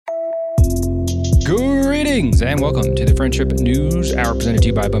Greetings and welcome to the Friendship News Hour presented to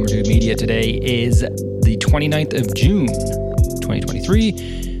you by Bummer Dude Media. Today is the 29th of June,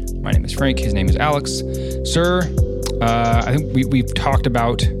 2023. My name is Frank. His name is Alex. Sir, I think we've talked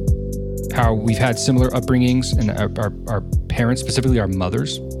about how we've had similar upbringings and our parents, specifically our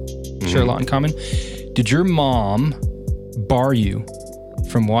mothers, share a lot in common. Did your mom bar you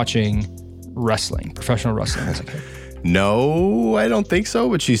from watching wrestling, professional wrestling as a kid? No, I don't think so,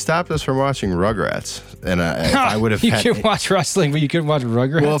 but she stopped us from watching Rugrats. And I would have You could watch wrestling, but you couldn't watch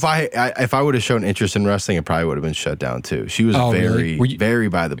Rugrats? Well, if I would have shown interest in wrestling, it probably would have been shut down too. She was very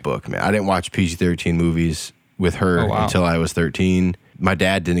by the book, man. I didn't watch PG-13 movies with her until I was 13. My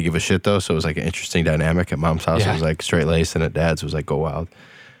dad didn't give a shit though, so it was like an interesting dynamic. At mom's house, it was like straight laced, and at dad's it was like go wild.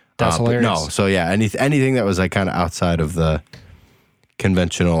 That's hilarious. No, so yeah, anything that was like kind of outside of the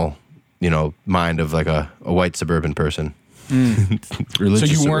conventional, mind of like a white suburban person,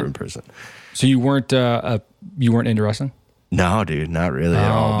 religious suburban person. So you weren't into wrestling? No, dude, not really at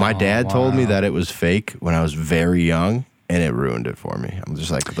all. My dad told me that it was fake when I was very young, and it ruined it for me. I'm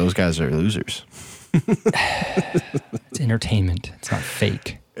just like, those guys are losers. It's entertainment. It's not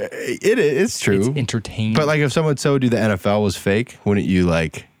fake. It's true. It's entertainment. But like, if someone told you the NFL was fake, wouldn't you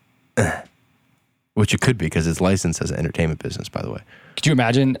like? Which it could be because it's licensed as an entertainment business, by the way. Could you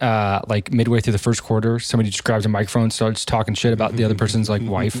imagine, like midway through the first quarter, somebody just grabs a microphone, starts talking shit about the other person's like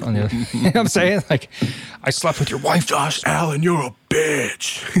wife on the other? You know what I'm saying? Like, I slept with your wife, Josh Allen. You're a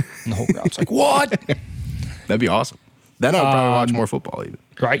bitch. And the whole crowd's like, what? That'd be awesome. Then I would probably watch more football even.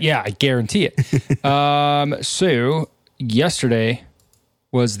 Right? Yeah, I guarantee it. So yesterday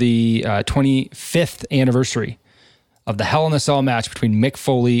was the 25th anniversary of the Hell in a Cell match between Mick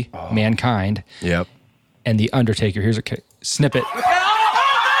Foley, Mankind, and The Undertaker. Here's a snippet.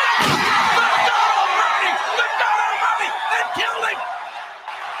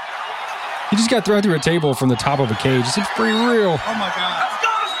 He just got thrown through a table from the top of a cage. It's pretty real. Oh my God. Let's go,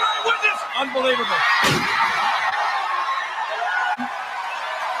 let's witness. Unbelievable.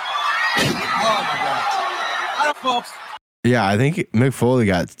 Oh my God. Folks. Yeah, I think Mick Foley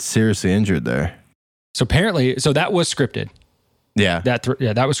got seriously injured there. So apparently, that was scripted. Yeah. That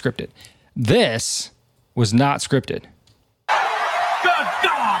was scripted. This was not scripted.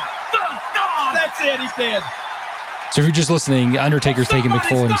 That's it, he's dead. So if you're just listening, Undertaker's taking Mick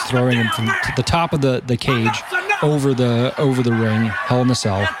Foley and he's throwing him from the top of the cage over the ring, Hell in a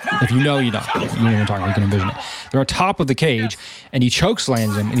Cell. If you know, you know. You know what I'm talking about, you can envision it. They're on top of the cage, and he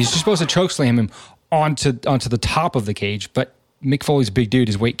chokeslams him, and he's just supposed to chokeslam him onto the top of the cage, but Mick Foley's a big dude,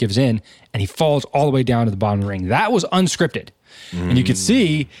 his weight gives in, and he falls all the way down to the bottom of the ring. That was unscripted. And you could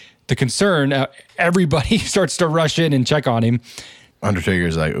see the concern. Everybody starts to rush in and check on him.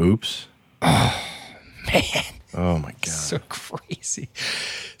 Undertaker's like, oops. Oh, man. Oh, my God. So crazy.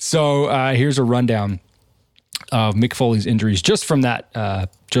 So here's a rundown of Mick Foley's injuries just from that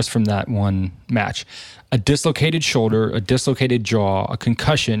one match. A dislocated shoulder, a dislocated jaw, a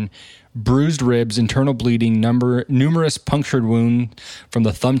concussion, bruised ribs, internal bleeding, numerous punctured wounds from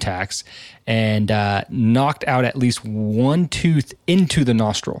the thumbtacks, and knocked out at least one tooth into the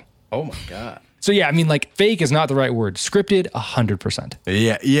nostril. Oh, my God. So, yeah, I mean, like, fake is not the right word. Scripted, 100%.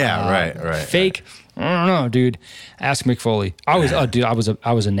 Yeah, right. Fake, I don't know, dude. Ask Mick Foley.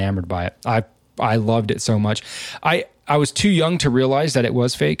 I was enamored by it. I loved it so much. I was too young to realize that it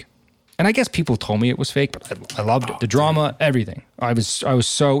was fake. And I guess people told me it was fake, but I loved it. The drama, everything. I was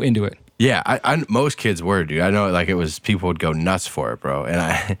so into it. Yeah, I most kids were, dude. I know, like, it was, people would go nuts for it, bro.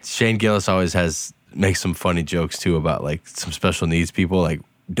 And Shane Gillis always makes some funny jokes too about like some special needs people, like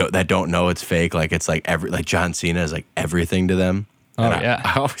that don't know it's fake. Like it's like like John Cena is like everything to them. Oh, and yeah.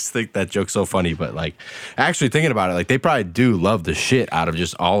 I always think that joke's so funny, but like actually thinking about it, like they probably do love the shit out of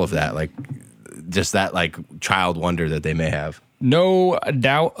just all of that, like just that like child wonder that they may have. No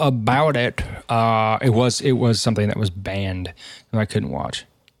doubt about it. It was something that was banned and I couldn't watch.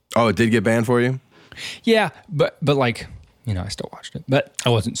 Oh, it did get banned for you? Yeah, but like, I still watched it, but I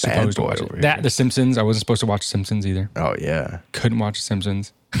wasn't supposed to watch it. The Simpsons, I wasn't supposed to watch Simpsons either. Oh yeah, couldn't watch The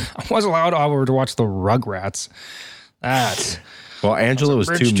Simpsons. I wasn't allowed to watch the Rugrats. Well, Angela was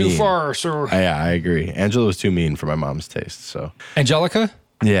too mean. Too far, sir. Yeah, I agree. Angela was too mean for my mom's taste. So Angelica?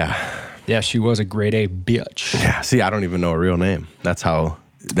 Yeah, she was a grade A bitch. Yeah, see, I don't even know her real name. That's how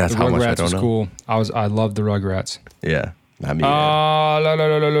much I don't know. The Rugrats was cool. I loved the Rugrats. Yeah. I mean,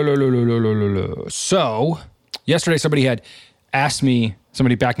 So, yesterday somebody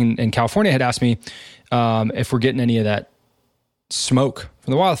back in California had asked me if we're getting any of that smoke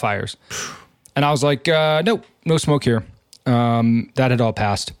from the wildfires. And I was like, nope, no smoke here. That had all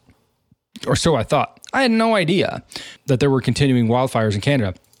passed. Or so I thought. I had no idea that there were continuing wildfires in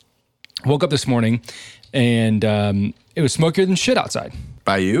Canada. Woke up this morning, and it was smokier than shit outside.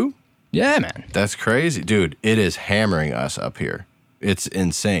 By you? Yeah, man. That's crazy. Dude, it is hammering us up here. It's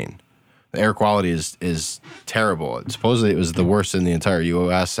insane. The air quality is terrible. Supposedly it was the worst in the entire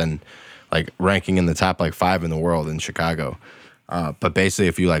U.S. and like ranking in the top like 5 in the world in Chicago. But basically,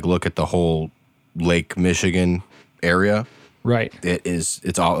 if you like look at the whole Lake Michigan area, right,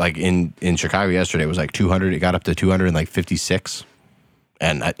 it's all like in Chicago yesterday it was like 200. It got up to 256,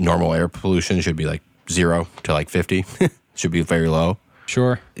 and normal air pollution should be like 0 to like 50. Should be very low.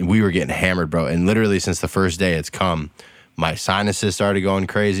 Sure. We were getting hammered, bro. And literally since the first day it's come, my sinuses started going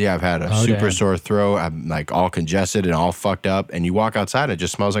crazy. I've had a super sore throat. I'm like all congested and all fucked up. And you walk outside, it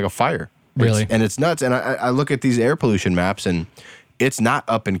just smells like a fire. Really? It's nuts. And I look at these air pollution maps, and it's not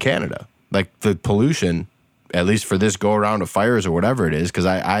up in Canada. Like the pollution, at least for this go around of fires or whatever it is, because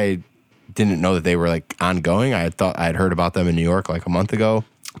I didn't know that they were like ongoing. I had heard about them in New York like a month ago.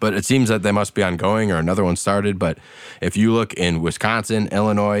 But it seems that they must be ongoing or another one started. But if you look in Wisconsin,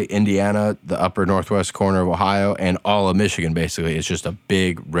 Illinois, Indiana, the upper northwest corner of Ohio, and all of Michigan, basically, it's just a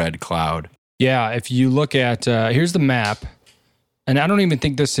big red cloud. Yeah, if you look at, here's the map. And I don't even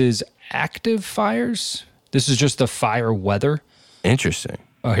think this is active fires. This is just the fire weather. Interesting.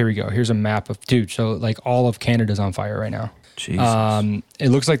 Oh, here we go. Here's a map of, dude, so like all of Canada's on fire right now. Jesus. It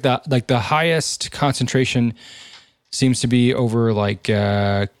looks like the highest concentration seems to be over like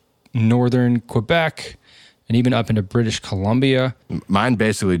northern Quebec and even up into British Columbia. Mine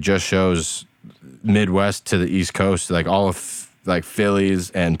basically just shows Midwest to the East Coast, like all of like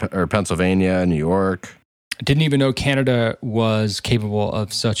Phillies or Pennsylvania, New York. I didn't even know Canada was capable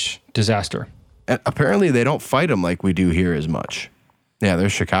of such disaster. And apparently they don't fight them like we do here as much. Yeah,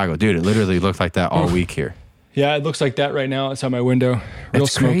 there's Chicago. Dude, it literally looked like that all week here. Yeah, it looks like that right now. It's on my window. Real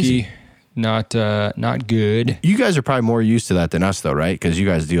smoky. Crazy. Not good. You guys are probably more used to that than us, though, right? Because you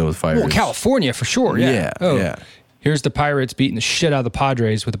guys deal with fires. Well, California for sure. Yeah. Yeah. Here's the Pirates beating the shit out of the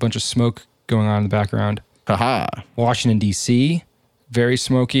Padres with a bunch of smoke going on in the background. Haha. Washington, D.C., very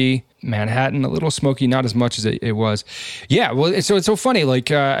smoky. Manhattan, a little smoky, not as much as it was. Yeah, well, so it's so funny. Like,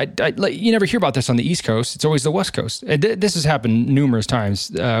 you never hear about this on the East Coast. It's always the West Coast. This has happened numerous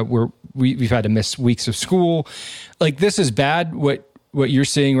times where we've had to miss weeks of school. Like, this is bad. What you're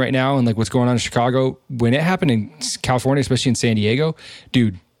seeing right now and like what's going on in Chicago, when it happened in California, especially in San Diego,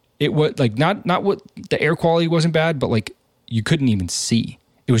 dude, it was like not what the air quality wasn't bad, but like you couldn't even see.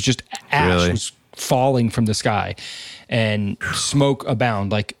 It was just ash was falling from the sky and smoke abound.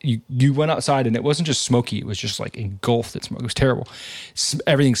 Like you went outside and it wasn't just smoky. It was just like engulfed in smoke. It was terrible.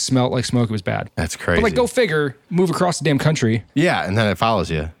 Everything smelled like smoke. It was bad. That's crazy. But like go figure, move across the damn country. Yeah. And then it follows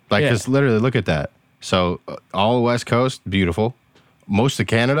you. Like just literally look at that. So all the West Coast, beautiful. Most of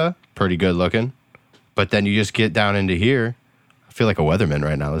Canada, pretty good looking. But then you just get down into here. I feel like a weatherman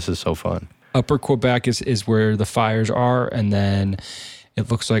right now. This is so fun. Upper Quebec is where the fires are. And then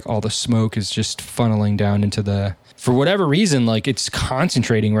it looks like all the smoke is just funneling down into for whatever reason, like it's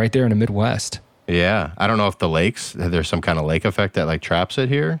concentrating right there in the Midwest. Yeah. I don't know if the lakes, there's some kind of lake effect that like traps it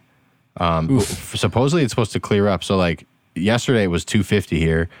here. Supposedly it's supposed to clear up. So like yesterday it was 250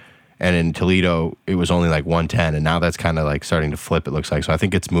 here. And in Toledo, it was only like 110, and now that's kind of like starting to flip, it looks like. So I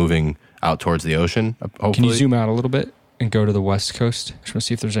think it's moving out towards the ocean, hopefully. Can you zoom out a little bit and go to the West Coast? I just want to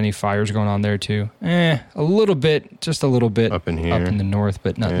see if there's any fires going on there too. A little bit, just a little bit. Up in here. Up in the north,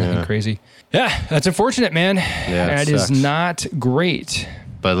 but nothing crazy. Yeah, that's unfortunate, man. Yeah, that is not great.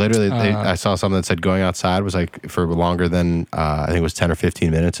 But literally, I saw something that said going outside was like for longer than, I think it was 10 or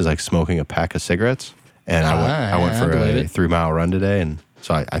 15 minutes, is like smoking a pack of cigarettes. And I went for a 3-mile run today, and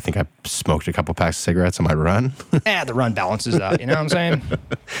so I think I smoked a couple packs of cigarettes on my run. The run balances out. You know what I'm saying?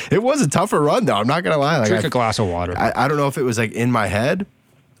 It was a tougher run, though. I'm not going to lie. Like, drink a glass of water. I don't know if it was like in my head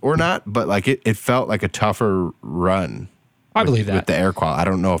or not, but like it felt like a tougher run. I believe that. With the air quality. I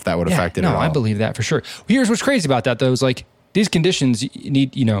don't know if that would affect it at all. I believe that for sure. Here's what's crazy about that, though, is like these conditions, you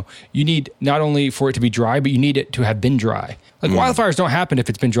need not only for it to be dry, but you need it to have been dry. Like wildfires don't happen if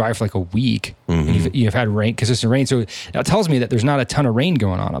it's been dry for like a week and you've had consistent rain. So that tells me that there's not a ton of rain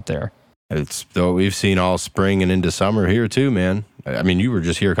going on up there. It's though we've seen all spring and into summer here too, man. I mean, you were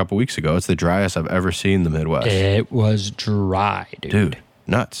just here a couple weeks ago. It's the driest I've ever seen in the Midwest. It was dry, dude.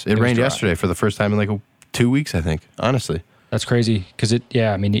 Nuts. It rained yesterday for the first time in like 2 weeks, I think, honestly. That's crazy because it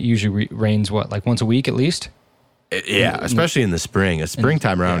usually rains like once a week at least? Especially in the spring. It's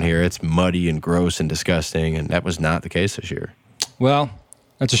springtime around here. It's muddy and gross and disgusting, and that was not the case this year. Well,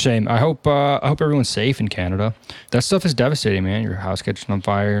 that's a shame. I hope everyone's safe in Canada. That stuff is devastating, man. Your house catching on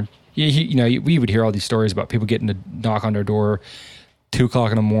fire. We would hear all these stories about people getting to knock on their door 2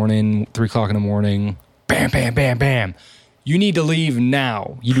 o'clock in the morning, 3 o'clock in the morning, bam, bam, bam, bam. You need to leave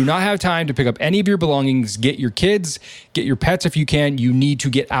now. You do not have time to pick up any of your belongings. Get your kids, get your pets if you can. You need to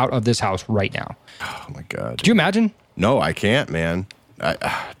get out of this house right now. Oh my God. Could you imagine? No, I can't, man.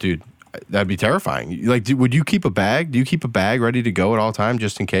 Dude, that'd be terrifying. Like, would you keep a bag? Do you keep a bag ready to go at all time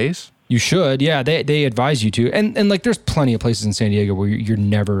just in case? You should, yeah. They advise you to. And like there's plenty of places in San Diego where you're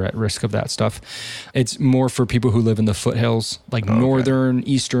never at risk of that stuff. It's more for people who live in the foothills, like northern,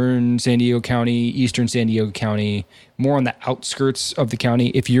 eastern San Diego County, eastern San Diego County, more on the outskirts of the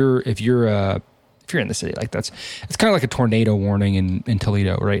county. If you're in the city, like it's kind of like a tornado warning in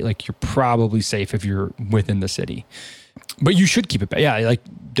Toledo, right? Like you're probably safe if you're within the city. But you should keep it. Yeah, like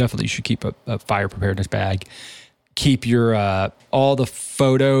definitely you should keep a fire preparedness bag. Keep your all the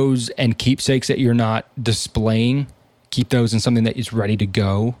photos and keepsakes that you're not displaying. Keep those in something that is ready to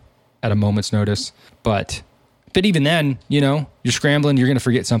go at a moment's notice. But even then, you're scrambling, you're going to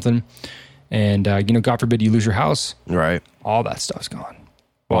forget something. And, God forbid you lose your house. Right. All that stuff's gone.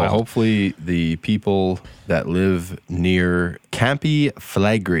 Well, hopefully the people that live near Campi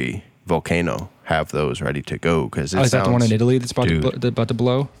Flegrei volcano have those ready to go, because is that the one in Italy that's about to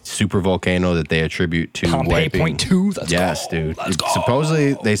blow? Super volcano that they attribute to Pompeii wiping. .2. Let's yes, go. Dude.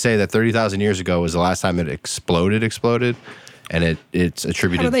 Supposedly they say that 30,000 years ago was the last time it exploded, and it's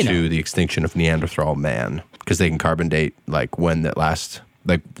attributed to the extinction of Neanderthal man, because they can carbon date like when that last,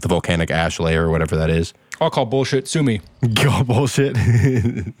 like the volcanic ash layer or whatever that is. I'll call bullshit. Sue me. Call bullshit.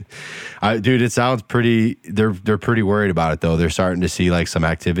 Dude, it sounds pretty. They're pretty worried about it though. They're starting to see like some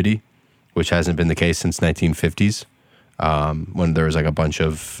activity, which hasn't been the case since 1950s, when there was like a bunch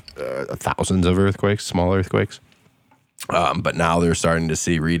of thousands of earthquakes, small earthquakes. But now they're starting to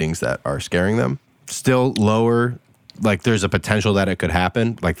see readings that are scaring them. Still lower, like there's a potential that it could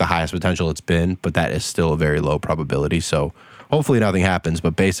happen, like the highest potential it's been, but that is still a very low probability. So hopefully nothing happens.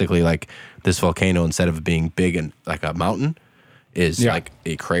 But basically, like this volcano, instead of being big and like a mountain, is like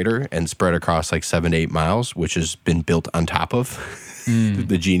a crater and spread across like 7 to 8 miles, which has been built on top of.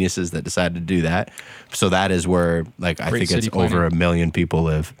 The geniuses that decided to do that. So that is where, like, I think it's over 1 million people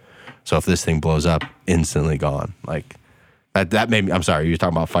live. So if this thing blows up, instantly gone. Like that made me. I'm sorry, you were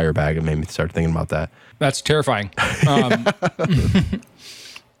talking about fire bag. It made me start thinking about that. That's terrifying.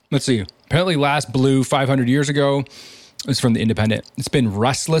 Let's see. Apparently, last blew 500 years ago. It's from The Independent. It's been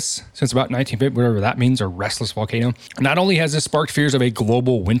restless since about 1950, whatever that means, a restless volcano. Not only has this sparked fears of a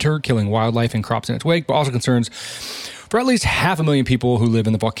global winter, killing wildlife and crops in its wake, but also concerns for at least 500,000 people who live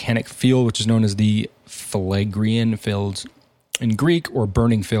in the volcanic field, which is known as the Phlegraean Fields in Greek, or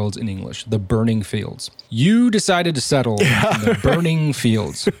burning fields in English. The burning fields. You decided to settle in the burning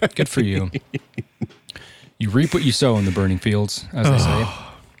fields. Good for you. You reap what you sow in the burning fields, as they say.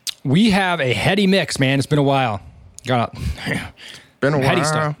 We have a heady mix, man. It's been a while. Got been a while. Heady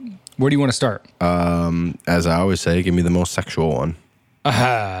stuff. Where do you want to start? As I always say, give me the most sexual one.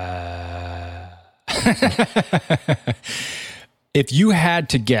 If you had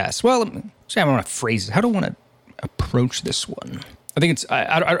to guess, well, I want to phrase it. How do I want to approach this one? I think it's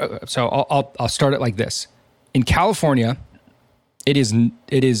so. I'll start it like this. In California, it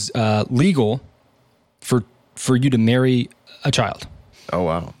is legal for you to marry a child. Oh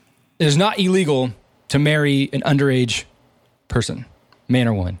wow! It is not illegal to marry an underage person, man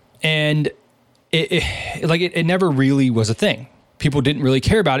or woman, and it never really was a thing. People didn't really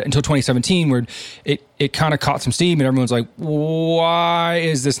care about it until 2017, where it kind of caught some steam, and everyone's like, why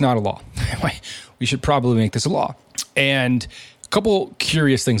is this not a law? We should probably make this a law. And a couple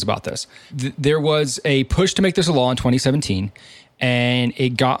curious things about this. There was a push to make this a law in 2017, and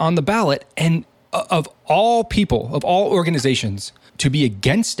it got on the ballot. And of all people, of all organizations to be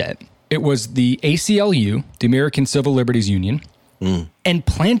against it, it was the ACLU, the American Civil Liberties Union, and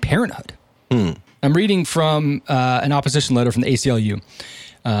Planned Parenthood. I'm reading from an opposition letter from the ACLU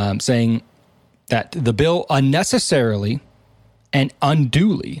saying that the bill unnecessarily and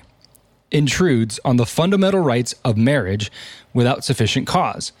unduly intrudes on the fundamental rights of marriage without sufficient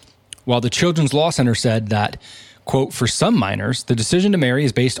cause. While the Children's Law Center said that, quote, for some minors, the decision to marry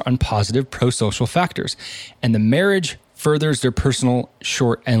is based on positive pro-social factors, and the marriage furthers their personal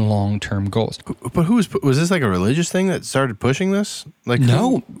short and long-term goals. But was this like a religious thing that started pushing this? Like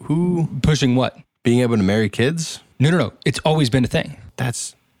no. Who pushing what? Being able to marry kids? No. It's always been a thing.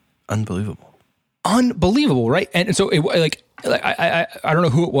 That's unbelievable. Unbelievable, right? And so I don't know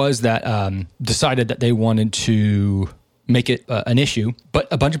who it was that decided that they wanted to make it an issue, but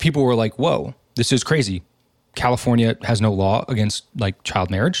a bunch of people were like, whoa, this is crazy. California has no law against like child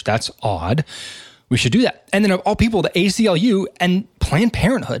marriage. That's odd. We should do that. And then of all people, the ACLU and Planned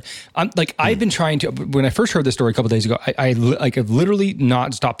Parenthood. I've been trying to, when I first heard this story a couple of days ago, I've literally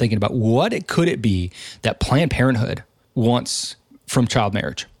not stopped thinking about what could it be that Planned Parenthood wants from child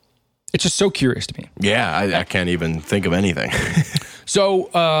marriage? It's just so curious to me. Yeah, I can't even think of anything. So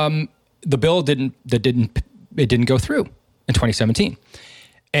the bill didn't go through in 2017.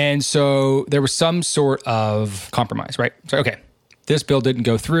 And so there was some sort of compromise, right? So, okay, this bill didn't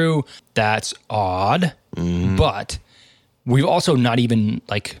go through. That's odd. But we've also not even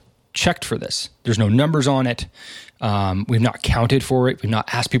checked for this. There's no numbers on it. We've not counted for it. We've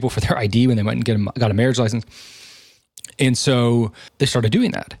not asked people for their ID when they went and got a marriage license. And so they started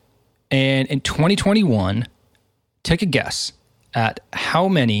doing that. And in 2021, take a guess at how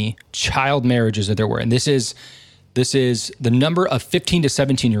many child marriages that there were. And this is the number of 15 to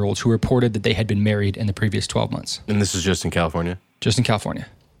 17-year-olds who reported that they had been married in the previous 12 months. And this is just in California? Just in California.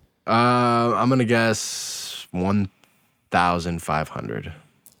 I'm going to guess 1,500.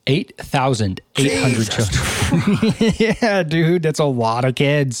 8,800 children. Yeah, dude, that's a lot of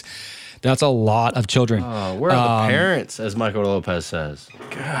kids. That's a lot of children. Oh, where are the parents, as Michael Lopez says?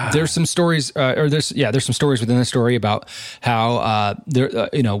 God. There's some stories, there's some stories within the story about how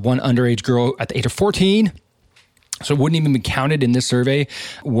one underage girl at the age of 14, so it wouldn't even be counted in this survey,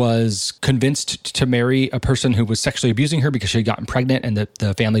 was convinced to marry a person who was sexually abusing her because she had gotten pregnant, and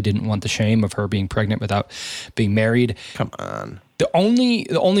the family didn't want the shame of her being pregnant without being married. Come on. The only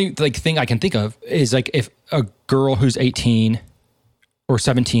thing I can think of is if a girl who's 18 or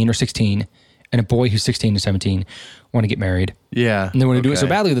 17 or 16 and a boy who's 16 to 17 want to get married. Yeah. And they want to do it so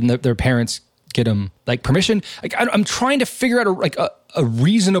badly, then their parents get them permission. I'm trying to figure out a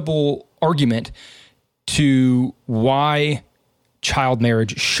reasonable argument to why child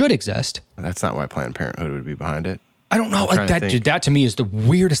marriage should exist. That's not why Planned Parenthood would be behind it. I don't know. That to me is the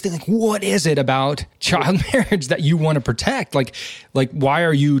weirdest thing. What is it about child marriage that you want to protect? Why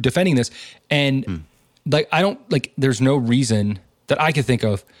are you defending this? And there's no reason that I could think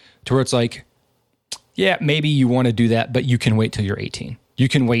of to where it's yeah, maybe you want to do that, but you can wait till you're 18. You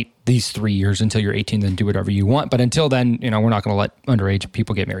can wait these 3 years until you're 18, then do whatever you want. But until then, we're not going to let underage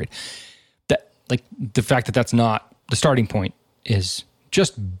people get married. The fact that that's not the starting point is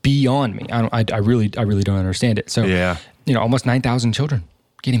just beyond me. I really don't understand it. So, yeah. Almost 9,000 children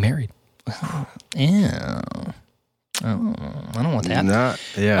getting married. Ew. Oh, I don't want that.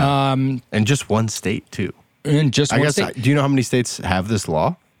 Yeah. And just one state too. And just one state. Do you know how many states have this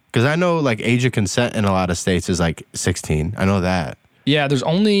law? Because I know age of consent in a lot of states is 16. I know that. Yeah, there's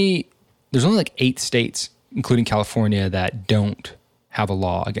only 8 states, including California, that don't have a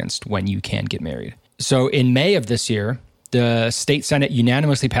law against when you can get married. So in May of this year, the state Senate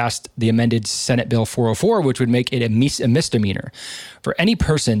unanimously passed the amended Senate Bill 404, which would make it a misdemeanor for any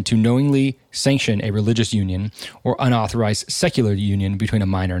person to knowingly sanction a religious union or unauthorized secular union between a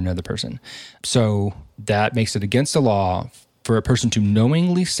minor and another person. So that makes it against the law for a person to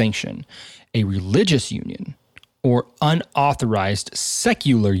knowingly sanction a religious union or unauthorized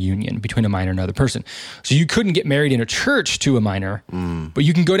secular union between a minor and another person. So you couldn't get married in a church to a minor, but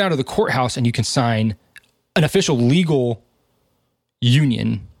you can go down to the courthouse and you can sign an official legal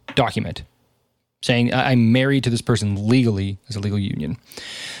union document saying I'm married to this person legally as a legal union.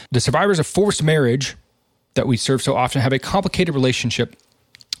 The survivors of forced marriage that we serve so often have a complicated relationship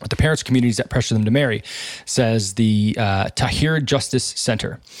with the parents' communities that pressure them to marry, says the Tahir Justice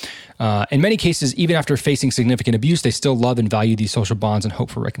Center. In many cases, even after facing significant abuse, they still love and value these social bonds and hope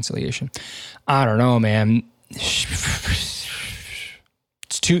for reconciliation. I don't know, man. It's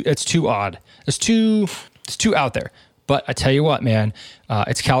too odd. It's too out there. But I tell you what, man,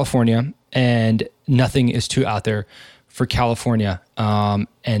 it's California, and nothing is too out there for California.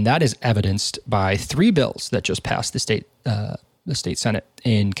 And that is evidenced by 3 bills that just passed the state Senate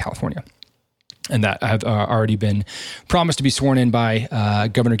in California, and that have already been promised to be sworn in by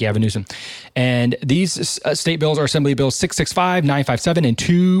Governor Gavin Newsom. And these state bills are Assembly Bills 665, 957, and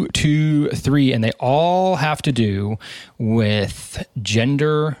 223, and they all have to do with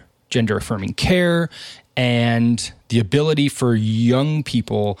gender-affirming care and the ability for young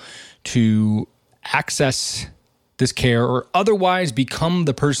people to access this care or otherwise become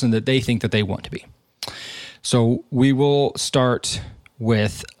the person that they think that they want to be. So we will start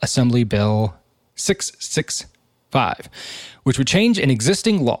with Assembly Bill 665, which would change an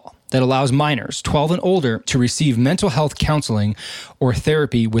existing law that allows minors 12 and older to receive mental health counseling or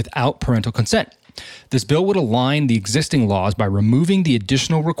therapy without parental consent. This bill would align the existing laws by removing the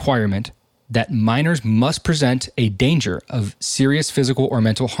additional requirement that minors must present a danger of serious physical or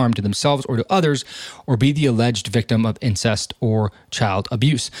mental harm to themselves or to others, or be the alleged victim of incest or child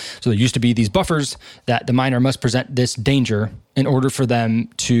abuse. So there used to be these buffers that the minor must present this danger in order for them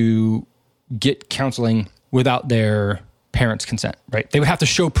to get counseling without their parents' consent, right? They would have to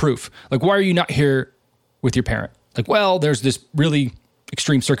show proof. Why are you not here with your parent? Like, well, there's this really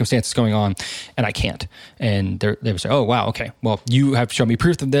extreme circumstances going on and I can't. And they would say, oh, wow, okay. Well, you have shown me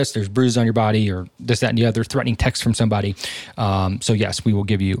proof of this. There's bruises on your body or this, that, and the other, threatening text from somebody. So yes, we will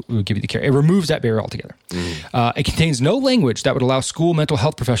give you the care. It removes that barrier altogether. It contains no language that would allow school mental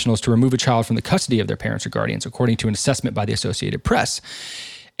health professionals to remove a child from the custody of their parents or guardians, according to an assessment by the Associated Press.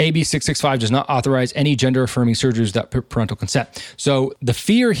 AB 665 does not authorize any gender-affirming surgeries without parental consent. So the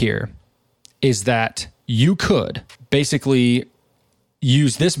fear here is that you could basically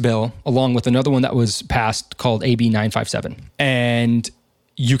use this bill along with another one that was passed called AB 957, and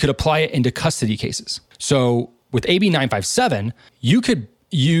you could apply it into custody cases. So with AB 957, you could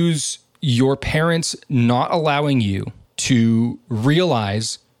use your parents not allowing you to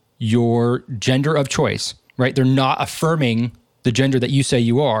realize your gender of choice, right? They're not affirming the gender that you say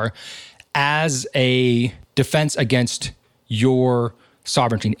you are as a defense against your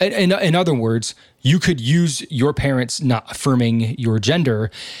sovereignty. In other words, you could use your parents not affirming your gender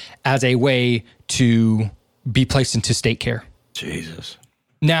as a way to be placed into state care. Jesus.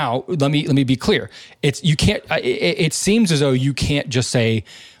 Now, let me be clear. It seems as though you can't just say,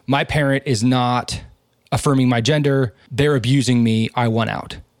 my parent is not affirming my gender, they're abusing me, I want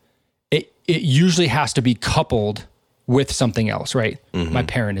out. It usually has to be coupled with something else, right? Mm-hmm. My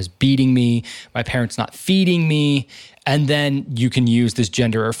parent is beating me, my parent's not feeding me, and then you can use this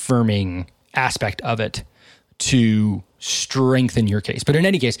gender affirming aspect of it to strengthen your case. But in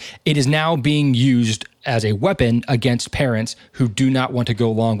any case, it is now being used as a weapon against parents who do not want to go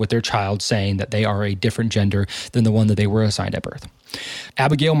along with their child saying that they are a different gender than the one that they were assigned at birth.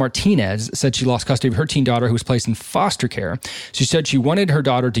 Abigail Martinez said she lost custody of her teen daughter who was placed in foster care. She said she wanted her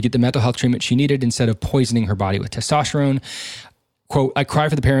daughter to get the mental health treatment she needed instead of poisoning her body with testosterone. Quote, I cry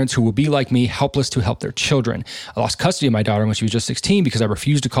for the parents who will be like me, helpless to help their children. I lost custody of my daughter when she was just 16 because I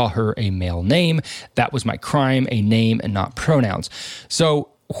refused to call her a male name. That was my crime, a name and not pronouns. So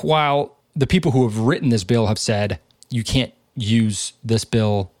while the people who have written this bill have said you can't use this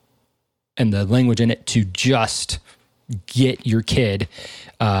bill and the language in it to just get your kid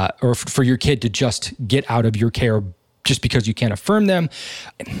or for your kid to just get out of your care just because you can't affirm them,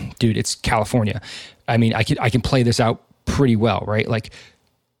 dude, it's California. I mean, I can play this out pretty well, right? Like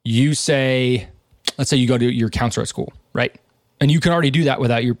you say, let's say you go to your counselor at school, right? And you can already do that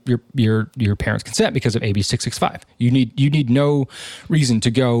without your parents' consent because of AB 665. You need no reason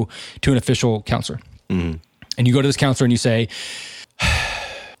to go to an official counselor. Mm-hmm. And you go to this counselor and you say,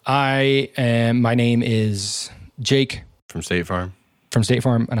 my name is Jake. From State Farm,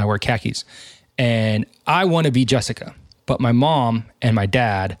 and I wear khakis. And I want to be Jessica, but my mom and my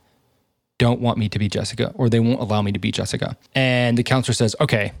dad don't want me to be Jessica, or they won't allow me to be Jessica. And the counselor says,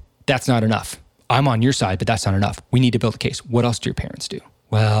 okay, that's not enough. I'm on your side, but that's not enough. We need to build a case. What else do your parents do?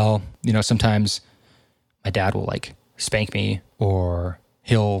 Well, sometimes my dad will like spank me, or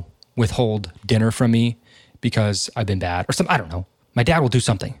he'll withhold dinner from me because I've been bad or something. I don't know. My dad will do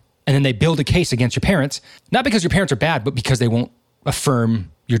something. And then they build a case against your parents, not because your parents are bad, but because they won't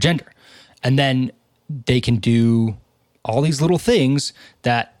affirm your gender. And then they can do all these little things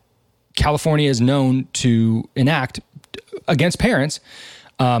that California is known to enact against parents.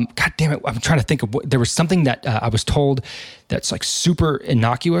 God damn it. I'm trying to think of there was something that I was told that's like super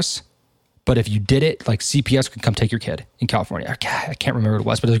innocuous, but if you did it, like CPS could come take your kid in California. I can't remember what it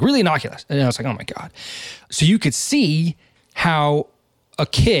was, but it was really innocuous. And I was like, oh my God. So you could see how a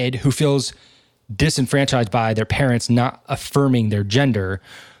kid who feels disenfranchised by their parents not affirming their gender,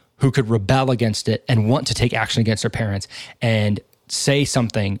 who could rebel against it and want to take action against their parents and say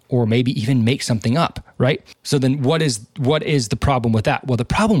something or maybe even make something up, right? So then what is the problem with that? Well, the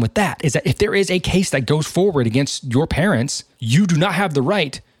problem with that is that if there is a case that goes forward against your parents, you do not have the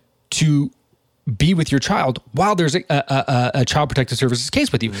right to be with your child while there's a Child Protective Services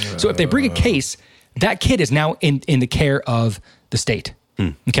case with you. So if they bring a case, that kid is now in the care of the state.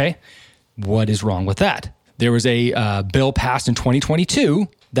 Okay? What is wrong with that? There was a bill passed in 2022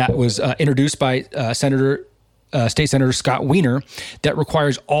 that was introduced by State Senator Scott Wiener that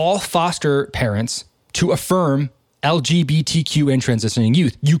requires all foster parents to affirm LGBTQ and transitioning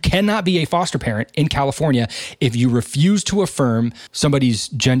youth. You cannot be a foster parent in California if you refuse to affirm somebody's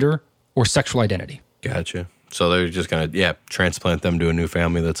gender or sexual identity. Gotcha. So they're just going to, transplant them to a new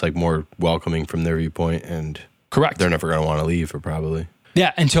family that's like more welcoming from their viewpoint, and correct. They're never going to want to leave, or probably.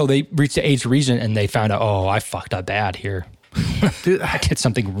 Yeah, until they reach the age of reason and they found out, oh, I fucked up bad here. Dude, I did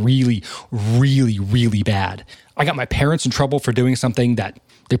something really, really, really bad. I got my parents in trouble for doing something that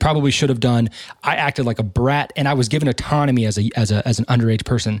they probably should have done. I acted like a brat, and I was given autonomy as an underage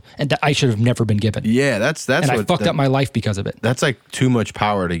person, and that I should have never been given. Yeah, that's and I fucked up my life because of it. That's like too much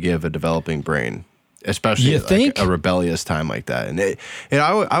power to give a developing brain. especially like a rebellious time like that. And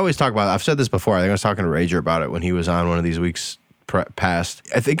I always talk about it. I've said this before. I think I was talking to Rager about it when he was on one of these weeks past.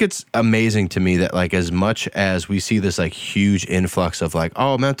 I think it's amazing to me that like as much as we see this like huge influx of like,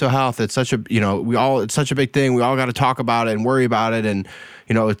 oh, mental health, it's such a, it's such a big thing. We all got to talk about it and worry about it. And,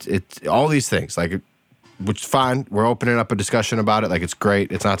 it's all these things like, which is fine. We're opening up a discussion about it. Like, it's great.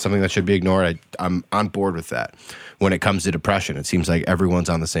 It's not something that should be ignored. I'm on board with that. When it comes to depression, it seems like everyone's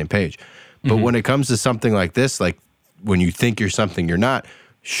on the same page. But when it comes to something like this, like when you think you're something you're not,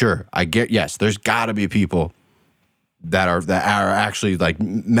 sure, I get, yes, there's got to be people that are actually like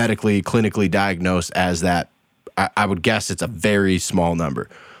medically, clinically diagnosed as that. I would guess it's a very small number.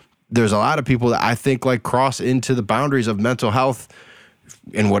 There's a lot of people that I think like cross into the boundaries of mental health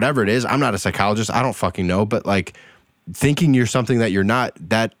and whatever it is. I'm not a psychologist. I don't fucking know. But like thinking you're something that you're not,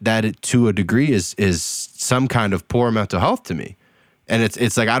 that to a degree is some kind of poor mental health to me. And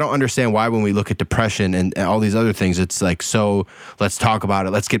it's like, I don't understand why when we look at depression and all these other things, it's like, so let's talk about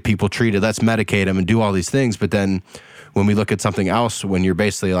it. Let's get people treated. Let's medicate them and do all these things. But then when we look at something else, when you're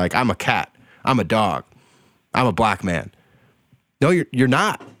basically like, I'm a cat, I'm a dog, I'm a black man. No, you're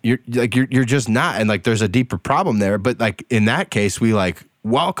not. You're just not. And like, there's a deeper problem there. But like in that case, we like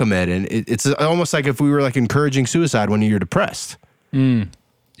welcome it. And it's almost like if we were like encouraging suicide when you're depressed.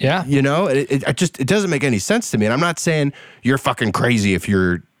 Yeah. It doesn't make any sense to me. And I'm not saying you're fucking crazy if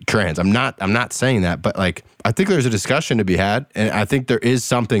you're trans. I'm not saying that, but like, I think there's a discussion to be had. And I think there is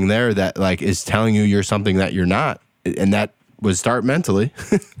something there that like is telling you you're something that you're not. And that would start mentally.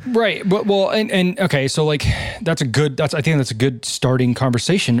 Right. But well, and okay. So like, I think that's a good starting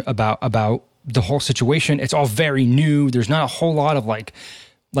conversation about the whole situation. It's all very new. There's not a whole lot of like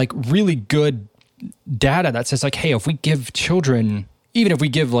really good data that says like, hey, if we give children, even if we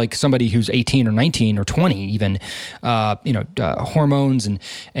give like somebody who's 18 or 19 or 20, even, hormones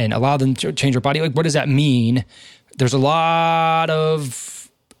and allow them to change their body, like, what does that mean? There's a lot of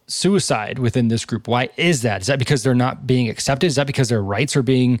suicide within this group. Why is that? Is that because they're not being accepted? Is that because their rights are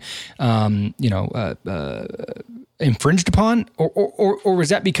being, infringed upon? Or is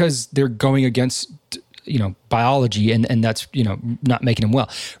that because they're going against, biology and that's, not making them well,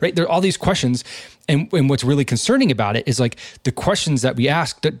 right? There are all these questions. And what's really concerning about it is like the questions that we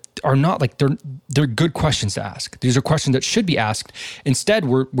ask that are not like, they're good questions to ask. These are questions that should be asked. Instead,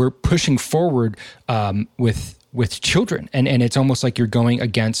 we're pushing forward with children. And it's almost like you're going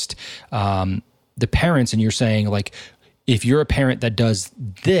against the parents and you're saying like, if you're a parent that does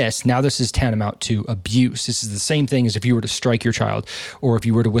this, now this is tantamount to abuse. This is the same thing as if you were to strike your child or if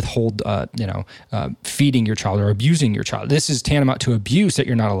you were to withhold, feeding your child or abusing your child. This is tantamount to abuse that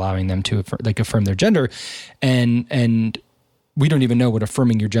you're not allowing them to affirm their gender. And we don't even know what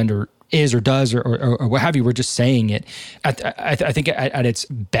affirming your gender is or does or what have you. We're just saying it. I think at its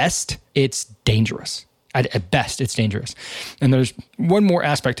best, it's dangerous. At best, it's dangerous. And there's one more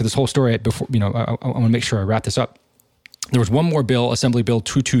aspect to this whole story before, I want to make sure I wrap this up. There was one more bill, Assembly Bill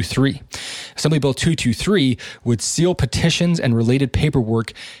 223. Assembly Bill 223 would seal petitions and related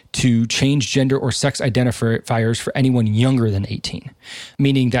paperwork to change gender or sex identifiers for anyone younger than 18.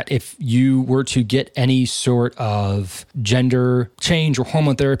 Meaning that if you were to get any sort of gender change or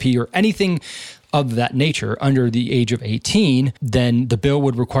hormone therapy or anything of that nature under the age of 18, then the bill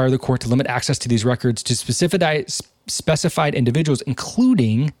would require the court to limit access to these records to specified individuals,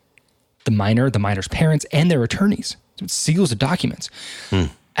 including the minor, the minor's parents, and their attorneys. So it seals the documents.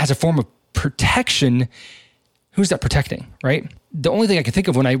 As a form of protection. Who's that protecting, right? The only thing I can think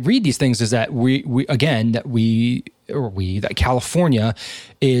of when I read these things is that that California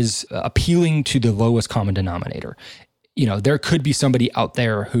is appealing to the lowest common denominator. There could be somebody out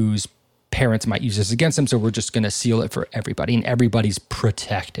there whose parents might use this against them, so we're just going to seal it for everybody, and everybody's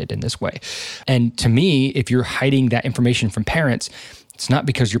protected in this way. And to me, if you're hiding that information from parents, it's not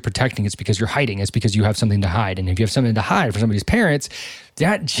because you're protecting, it's because you're hiding. It's because you have something to hide. And if you have something to hide for somebody's parents,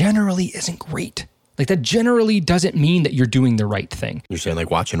 that generally isn't great. Like that generally doesn't mean that you're doing the right thing. You're saying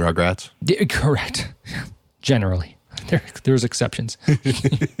like watching Rugrats? Correct. Generally. There's exceptions.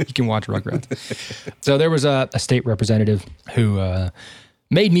 You can watch Rugrats. So there was a state representative who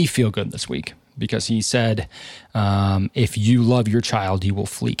made me feel good this week because he said, if you love your child, you will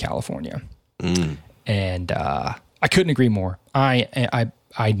flee California. And I couldn't agree more.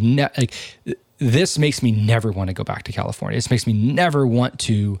 This makes me never want to go back to California. This makes me never want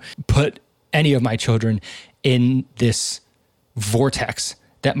to put any of my children in this vortex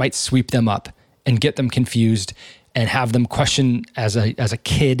that might sweep them up and get them confused and have them question as a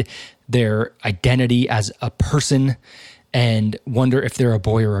kid their identity as a person and wonder if they're a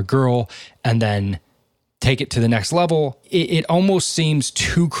boy or a girl, and then take it to the next level. It almost seems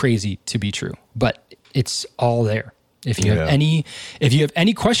too crazy to be true, but It's all there. If you have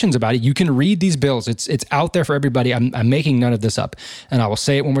any questions about it, you can read these bills. It's out there for everybody. I'm making none of this up. And I will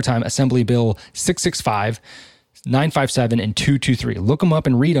say it one more time, Assembly Bill 665, 957, and 223. Look them up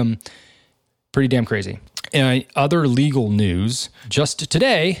and read them. Pretty damn crazy. And other legal news, just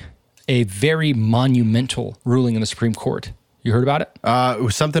today, a very monumental ruling in the Supreme Court. You heard about it? It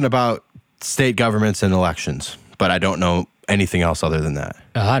was something about state governments and elections, but I don't know anything else other than that.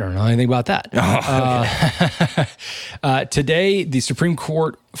 I don't know anything about that. Oh, okay. Today, the Supreme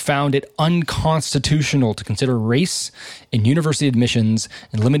Court found it unconstitutional to consider race in university admissions,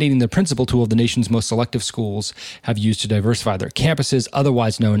 eliminating the principal tool of the nation's most selective schools have used to diversify their campuses,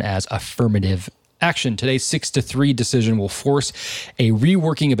 otherwise known as affirmative action. Today's 6-3 decision will force a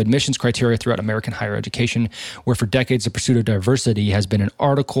reworking of admissions criteria throughout American higher education, where for decades the pursuit of diversity has been an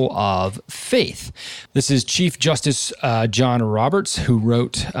article of faith. This is Chief Justice John Roberts, who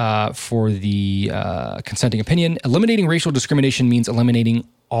wrote for the consenting opinion, eliminating racial discrimination means eliminating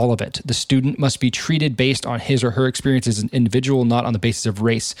all of it. The student must be treated based on his or her experience as an individual, not on the basis of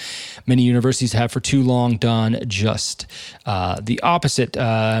race. Many universities have for too long done just the opposite.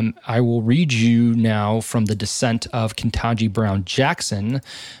 I will read you now from the dissent of Ketanji Brown Jackson,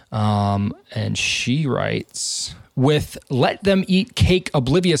 and she writes, with let them eat cake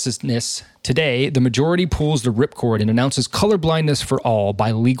obliviousness today, the majority pulls the ripcord and announces colorblindness for all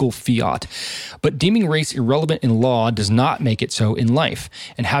by legal fiat. But deeming race irrelevant in law does not make it so in life.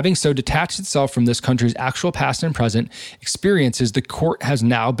 And having so detached itself from this country's actual past and present experiences, the court has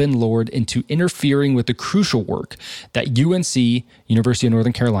now been lured into interfering with the crucial work that UNC, University of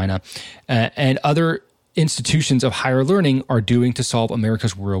Northern Carolina, and other institutions of higher learning are doing to solve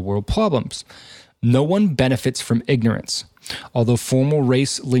America's real-world problems. No one benefits from ignorance. Although formal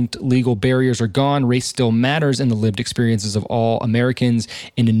race-linked legal barriers are gone, race still matters in the lived experiences of all Americans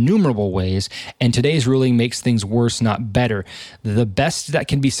in innumerable ways, and today's ruling makes things worse, not better. The best that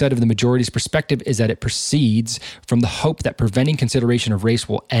can be said of the majority's perspective is that it proceeds from the hope that preventing consideration of race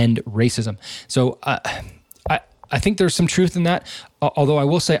will end racism. So I think there's some truth in that, although I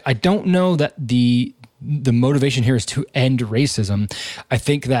will say I don't know that the motivation here is to end racism. I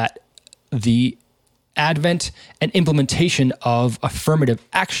think that the advent and implementation of affirmative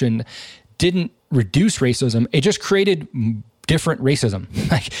action didn't reduce racism. It just created different racism.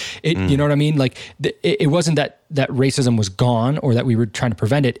 You know what I mean? Like it wasn't that racism was gone or that we were trying to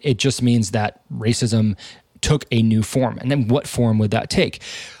prevent it. It just means that racism took a new form. And then what form would that take?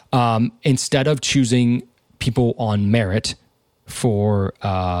 Instead of choosing people on merit for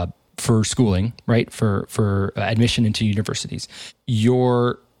schooling, right? For admission into universities,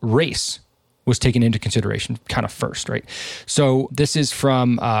 your race was taken into consideration kind of first, right? So this is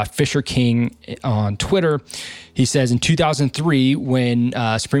from Fisher King on Twitter. He says, in 2003, when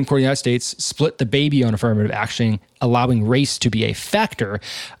Supreme Court of the United States split the baby on affirmative action, allowing race to be a factor,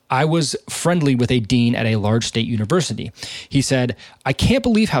 I was friendly with a dean at a large state university. He said, I can't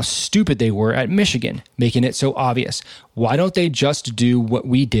believe how stupid they were at Michigan, making it so obvious. Why don't they just do what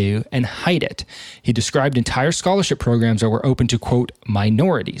we do and hide it? He described entire scholarship programs that were open to, quote,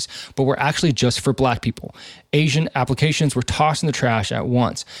 minorities, but were actually just for black people. Asian applications were tossed in the trash at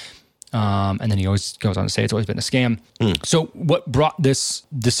once. And then he always goes on to say it's always been a scam. So what brought this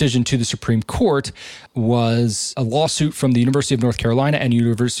decision to the Supreme Court was a lawsuit from the University of North Carolina and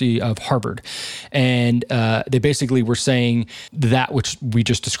University of Harvard. And they basically were saying that which we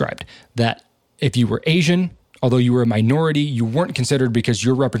just described, that if you were Asian, although you were a minority, you weren't considered because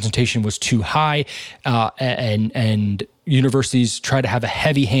your representation was too high, and universities try to have a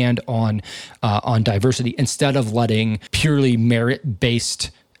heavy hand on diversity instead of letting purely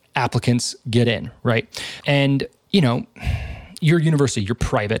merit-based applicants get in, right? And, you know, you're a university, you're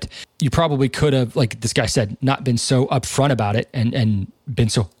private. You probably could have, like this guy said, not been so upfront about it and been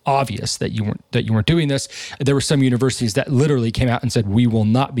so obvious that you weren't doing this. There were some universities that literally came out and said, we will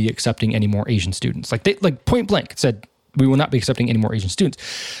not be accepting any more Asian students. Like they point blank said, we will not be accepting any more Asian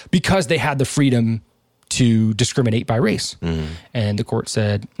students because they had the freedom to discriminate by race. And the court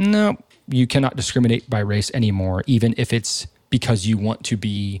said, no, you cannot discriminate by race anymore, even if it's because you want to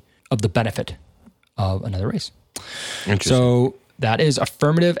be of the benefit of another race. So that is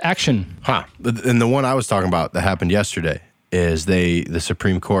affirmative action. And the one I was talking about that happened yesterday is the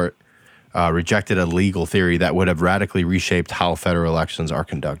Supreme Court rejected a legal theory that would have radically reshaped how federal elections are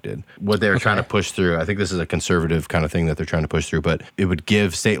conducted. What they're trying to push through, I think this is a conservative kind of thing that they're trying to push through, but it would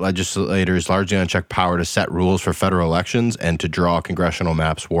give state legislators largely unchecked power to set rules for federal elections and to draw congressional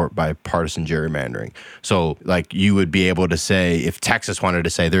maps warped by partisan gerrymandering. So, like, you would be able to say, if Texas wanted to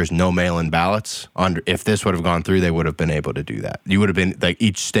say there's no mail-in ballots, if this would have gone through, they would have been able to do that. You would have been, like,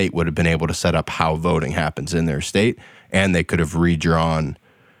 each state would have been able to set up how voting happens in their state, and they could have redrawn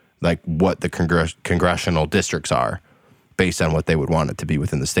like what the congressional districts are based on what they would want it to be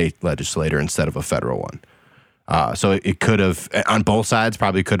within the state legislature instead of a federal one. So it could have, on both sides,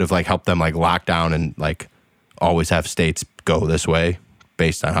 probably could have like helped them like lock down and like always have states go this way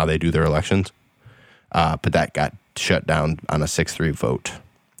based on how they do their elections. But that got shut down on a 6-3 vote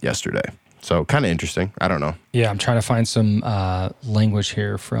yesterday. So kind of interesting. I don't know. Yeah, I'm trying to find some language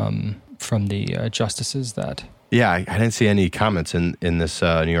here from the justices that... Yeah, I didn't see any comments in this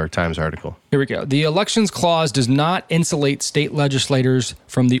New York Times article. Here we go. The Elections Clause does not insulate state legislators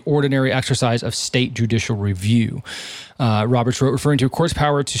from the ordinary exercise of state judicial review. Roberts wrote, referring to a court's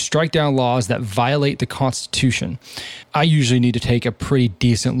power to strike down laws that violate the Constitution. I usually need to take a pretty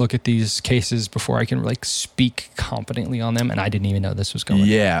decent look at these cases before I can like speak confidently on them, and I didn't even know this was going on.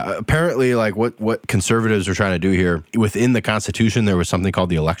 Yeah, apparently like what conservatives are trying to do here, within the Constitution there was something called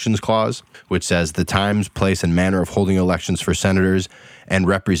the Elections Clause, which says the times, place, and manner of holding elections for senators and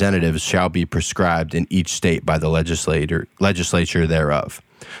representatives shall be prescribed in each state by the legislature thereof.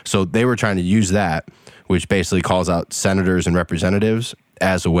 So they were trying to use that, which basically calls out senators and representatives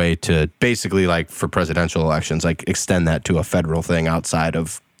as a way to basically, like for presidential elections, like extend that to a federal thing outside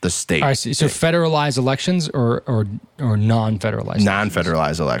of the state. I see. So federalized elections or non-federalized?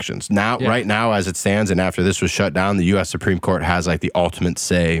 Non-federalized elections. Now, right now, as it stands, and after this was shut down, the U.S. Supreme Court has like the ultimate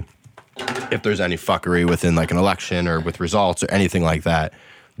say if there's any fuckery within like an election or with results or anything like that.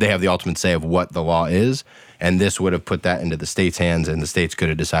 They have the ultimate say of what the law is, and this would have put that into the state's hands, and the states could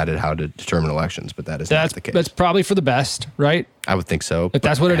have decided how to determine elections, but that is not the case. That's probably for the best, right? I would think so. If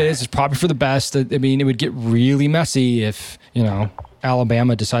that's what it is, it's probably for the best. I mean, it would get really messy if,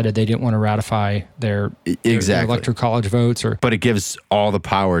 Alabama decided they didn't want to ratify their electoral college votes. But it gives all the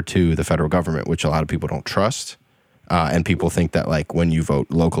power to the federal government, which a lot of people don't trust. And people think that like when you vote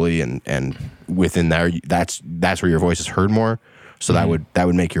locally and within there, that's where your voice is heard more. So that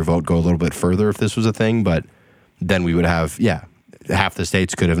would make your vote go a little bit further if this was a thing. But then we would have, half the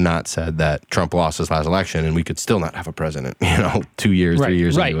states could have not said that Trump lost his last election, and we could still not have a president, 2 years, 3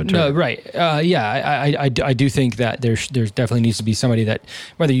 years into a term. No, right. I do think that there's definitely needs to be somebody that,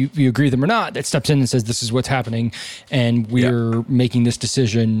 whether you agree with them or not, that steps in and says, this is what's happening, and we're making this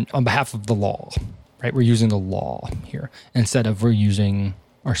decision on behalf of the law, right? We're using the law here instead of we're using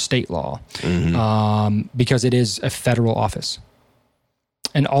our state law, because it is a federal office.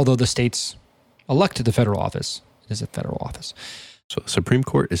 And although the states elect the federal office, it is a federal office. So the Supreme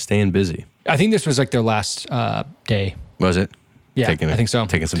Court is staying busy. I think this was like their last day. Was it? Yeah, I think so.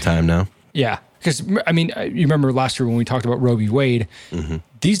 Taking some time now? Yeah. Because, I mean, you remember last year when we talked about Roe v. Wade,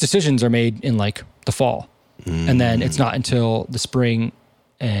 these decisions are made in like the fall. And then it's not until the spring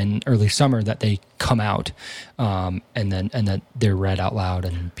and early summer that they come out, and then they're read out loud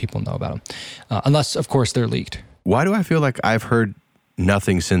and people know about them. Unless, of course, they're leaked. Why do I feel like I've heard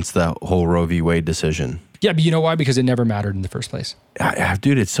nothing since the whole Roe v. Wade decision? Yeah, but you know why? Because it never mattered in the first place.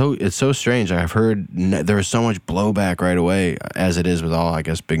 Dude, it's so strange. I've heard there was so much blowback right away, as it is with all, I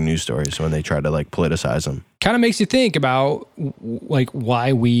guess, big news stories when they try to like politicize them. Kind of makes you think about like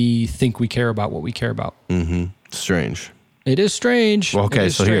why we think we care about what we care about. Strange. It is strange. Well, okay,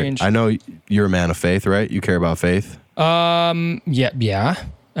 so strange. Here, I know you're a man of faith, right? You care about faith? Yeah.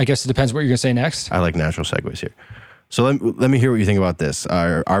 I guess it depends what you're going to say next. I like natural segues here. So let me hear what you think about this.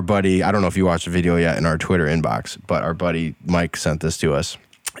 Our buddy, I don't know if you watched the video yet in our Twitter inbox, but our buddy Mike sent this to us.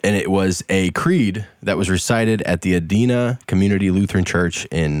 And it was a creed that was recited at the Adena Community Lutheran Church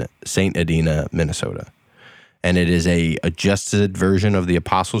in St. Adena, Minnesota. And it is a adjusted version of the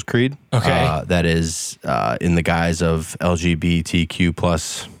Apostles' Creed. Okay. That is in the guise of LGBTQ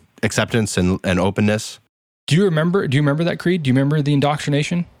plus acceptance and openness. Do you remember that creed? Do you remember the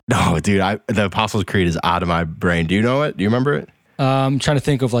indoctrination? No, dude, the Apostles' Creed is out of my brain. Do you know it? Do you remember it? I'm trying to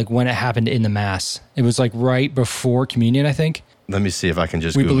think of like when it happened in the Mass. It was like right before communion, I think. Let me see if I can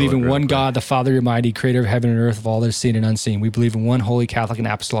just We believe in one God, the Father Almighty, creator of heaven and earth, of all that is seen and unseen. We believe in one holy Catholic and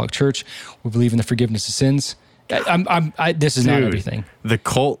apostolic church. We believe in the forgiveness of sins. This is not everything. The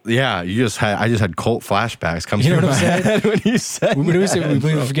cult, I just had cult flashbacks come through my head when you said we believe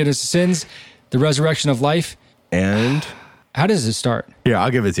in the forgiveness of sins, the resurrection of life. And how does it start? Here,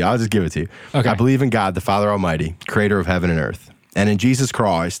 I'll give it to you. I'll just give it to you. Okay. I believe in God, the Father Almighty, creator of heaven and earth. and in Jesus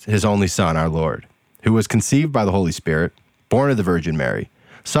Christ, his only Son, our Lord, who was conceived by the Holy Spirit, born of the Virgin Mary,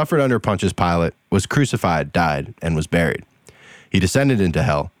 suffered under Pontius Pilate, was crucified, died, and was buried. He descended into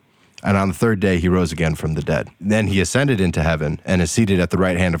hell, and on the third day he rose again from the dead. Then he ascended into heaven and is seated at the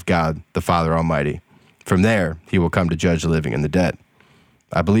right hand of God, the Father Almighty. From there he will come to judge the living and the dead.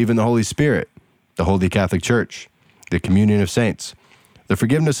 I believe in the Holy Spirit, the Holy Catholic Church, the communion of saints, the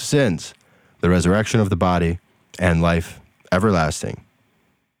forgiveness of sins, the resurrection of the body, and life everlasting.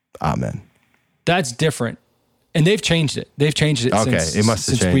 Amen. That's different. And they've changed it. They've changed it since. Okay, it must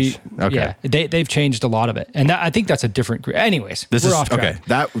have changed. Yeah, they've changed a lot of it. And I think that's a different group. Anyways, we're off track.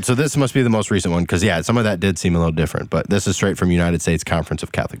 Okay, so this must be the most recent one because, some of that did seem a little different. But this is straight from United States Conference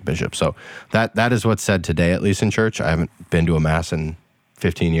of Catholic Bishops. So that is what's said today, at least in church. I haven't been to a mass in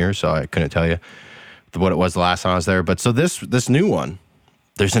 15 years, so I couldn't tell you what it was the last time I was there. But so this new one,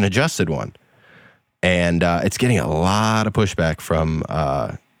 there's an adjusted one. And it's getting a lot of pushback from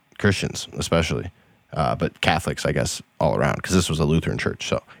Christians, especially. But Catholics, I guess, all around, because this was a Lutheran church.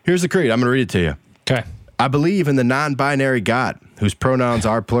 So here's the creed. I'm going to read it to you. Okay. I believe in the non-binary God, whose pronouns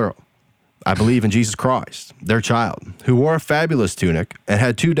are plural. I believe in Jesus Christ, their child, who wore a fabulous tunic and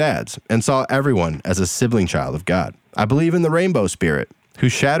had 2 dads and saw everyone as a sibling child of God. I believe in the rainbow spirit, who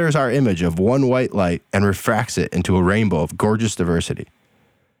shatters our image of one white light and refracts it into a rainbow of gorgeous diversity.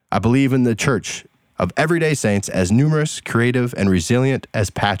 I believe in the church of everyday saints as numerous, creative, and resilient as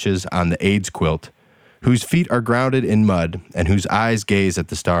patches on the AIDS quilt, whose feet are grounded in mud and whose eyes gaze at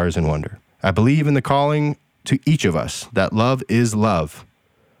the stars in wonder. I believe in the calling to each of us that love is love.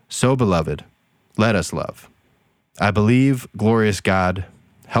 So, beloved, let us love. I believe, glorious God,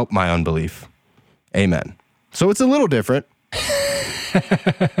 help my unbelief. Amen. So it's a little different.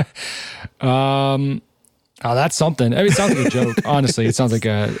 Oh, that's something. I mean, it sounds like a joke. Honestly, it sounds like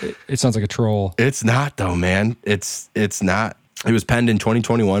a troll. It's not though, man. It's not. It was penned in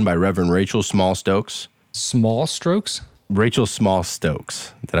 2021 by Reverend Rachel Small Stokes. Small Strokes? Rachel Small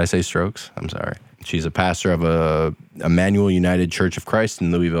Stokes. Did I say Strokes? I'm sorry. She's a pastor of a Emmanuel United Church of Christ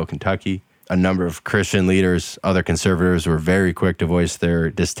in Louisville, Kentucky. A number of Christian leaders, other conservatives, were very quick to voice their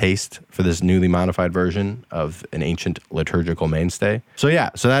distaste for this newly modified version of an ancient liturgical mainstay. So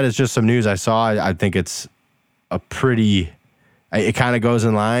that is just some news I saw. I think it's it kind of goes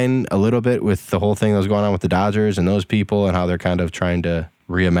in line a little bit with the whole thing that was going on with the Dodgers and those people and how they're kind of trying to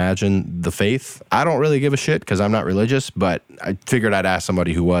reimagine the faith. I don't really give a shit because I'm not religious, but I figured I'd ask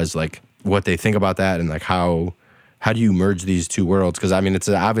somebody who was, like, what they think about that and like how do you merge these two worlds? Because I mean, it's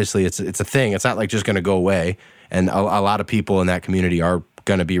obviously a thing. It's not like just going to go away. And a lot of people in that community are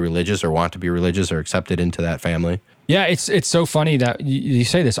going to be religious or want to be religious or accepted into that family. Yeah, it's so funny that you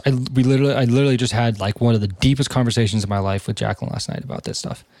say this. I literally just had like one of the deepest conversations of my life with Jacqueline last night about this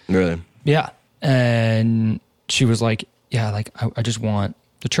stuff. Really? Yeah. And she was like, yeah, like I just want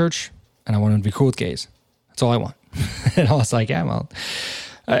the church and I want them to be cool with gays. That's all I want. And I was like, yeah, well,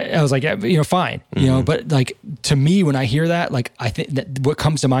 I was like, yeah, fine. Mm-hmm. But like to me, when I hear that, like I think that what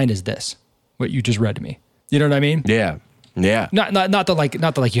comes to mind is this, what you just read to me. You know what I mean? Yeah. Yeah. Not that like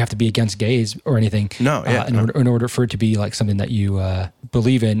you have to be against gays or anything. No. Yeah. In order for it to be like something that you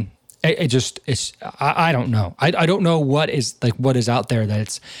believe in, I don't know. I don't know what is out there that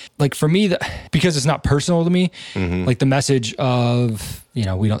it's like for me because it's not personal to me. Mm-hmm. Like the message of we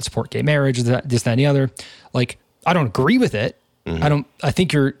don't support gay marriage, this, that, and the other. Like I don't agree with it. Mm-hmm. I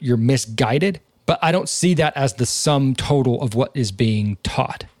think you're misguided, but I don't see that as the sum total of what is being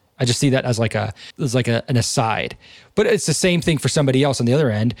taught. I just see that as an aside. But it's the same thing for somebody else on the other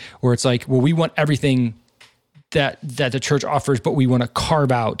end, where it's like, well, we want everything that the church offers, but we want to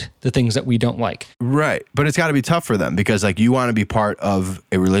carve out the things that we don't like. Right. But it's got to be tough for them because like you want to be part of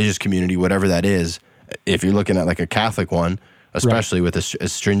a religious community, whatever that is. If you're looking at like a Catholic one, especially with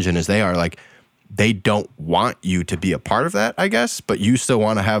as stringent as they are, like they don't want you to be a part of that, I guess, but you still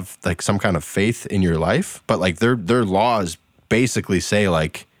want to have like some kind of faith in your life. But like their laws basically say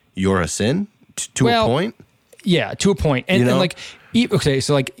like, you're a sin to a point? Yeah, to a point. And, and like, okay,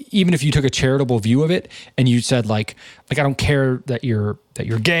 so like, even if you took a charitable view of it and you said like I don't care that you're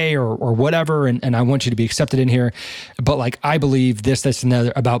gay or whatever, and I want you to be accepted in here, but like, I believe this, and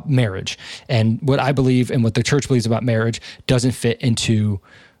other about marriage. And what I believe and what the church believes about marriage doesn't fit into,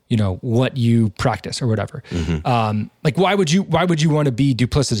 what you practice or whatever. Mm-hmm. Like, why would you want to be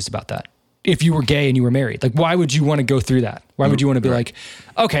duplicitous about that? If you were gay and you were married, like, why would you want to go through that? Why would you want to be like,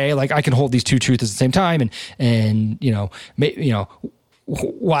 okay, like I can hold these two truths at the same time. And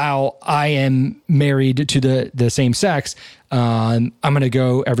while I am married to the same sex, I'm going to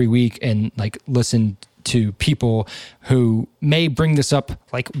go every week and like listen to people who may bring this up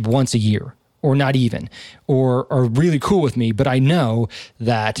like once a year or not even, or are really cool with me, but I know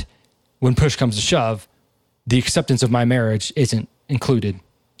that when push comes to shove, the acceptance of my marriage isn't included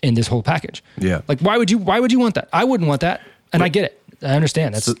in this whole package. Yeah. Like, why would you want that? I wouldn't want that. And I get it. I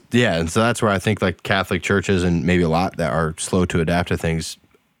understand. And so that's where I think like Catholic churches and maybe a lot that are slow to adapt to things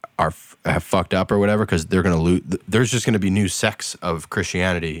have fucked up or whatever, because they're going to lose. There's just going to be new sects of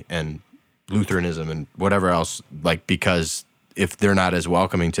Christianity and Lutheranism and whatever else, like, because if they're not as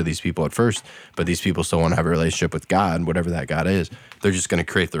welcoming to these people at first, but these people still want to have a relationship with God, whatever that God is, they're just going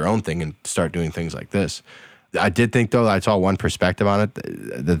to create their own thing and start doing things like this. I did think, though, I saw one perspective on it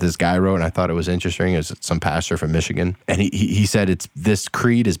that this guy wrote, and I thought it was interesting. It was some pastor from Michigan, and he said this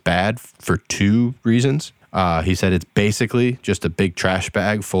creed is bad for two reasons. He said it's basically just a big trash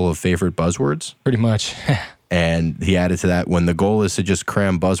bag full of favorite buzzwords. Pretty much. And he added to that, when the goal is to just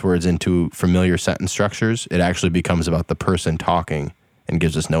cram buzzwords into familiar sentence structures, it actually becomes about the person talking and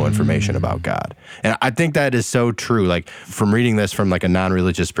gives us no information about God. And I think that is so true. Like, from reading this from like a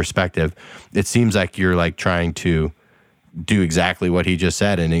non-religious perspective, it seems like you're like trying to do exactly what he just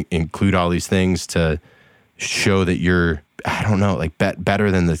said and include all these things to show that you're, I don't know, like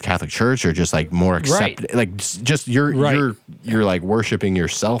better than the Catholic Church, or just like more accepted. Right. Like, just you're like worshiping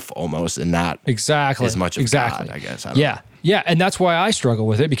yourself almost, and not exactly as much of God, I guess. Yeah, and that's why I struggle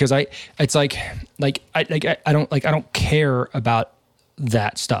with it, because I don't care about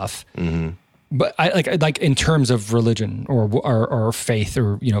that stuff. Mm-hmm. But I like in terms of religion or faith,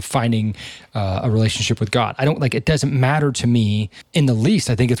 or finding a relationship with God. I don't like, it doesn't matter to me in the least.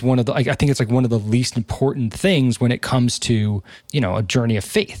 I think it's one of the one of the least important things when it comes to a journey of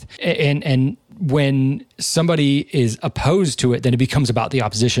faith. And when somebody is opposed to it, then it becomes about the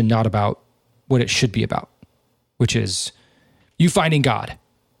opposition, not about what it should be about, which is you finding God,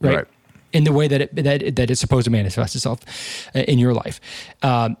 right? In the way that it's supposed to manifest itself in your life.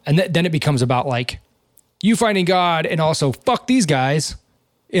 And then it becomes about like you finding God and also fuck these guys,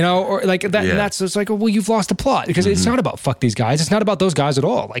 or like that. Yeah. And that's just like, well, you've lost the plot, because it's not about fuck these guys. It's not about those guys at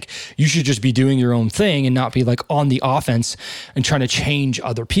all. Like, you should just be doing your own thing and not be like on the offense and trying to change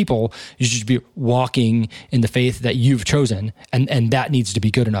other people. You should just be walking in the faith that you've chosen. And that needs to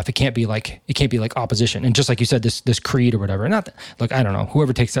be good enough. It can't be like opposition. And just like you said, this creed or whatever, not that, like, I don't know,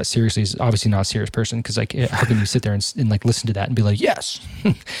 whoever takes that seriously is obviously not a serious person. Because like, how can you sit there and like listen to that and be like, yes,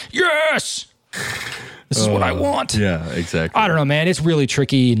 yes, this is what I want. Yeah, exactly. I don't know, man. It's really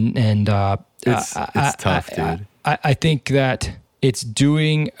tricky, and it's tough, dude. I think that it's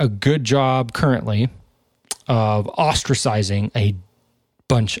doing a good job currently of ostracizing a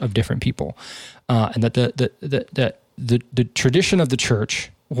bunch of different people, and that the tradition of the church,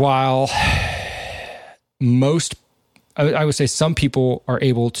 while most, I would say, some people are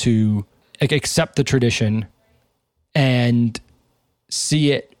able to accept the tradition and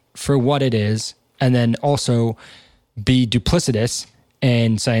see it for what it is, and then also be duplicitous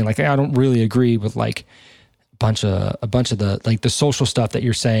and saying like, I don't really agree with like a bunch of the like the social stuff that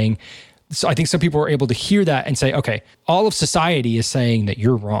you're saying. So I think some people are able to hear that and say, okay, all of society is saying that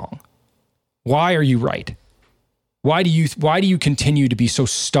you're wrong. Why are you right? Why do you continue to be so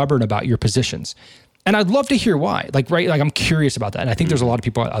stubborn about your positions? And I'd love to hear why. Like, right? Like, I'm curious about that. And I think there's a lot of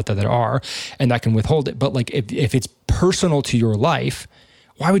people out there that are, and that can withhold it. But like, if it's personal to your life,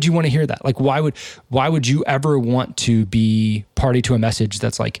 why would you want to hear that? Like, why would you ever want to be party to a message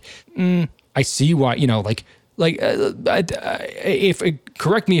that's like, I see why,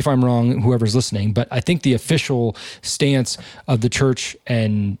 correct me if I'm wrong, whoever's listening, but I think the official stance of the church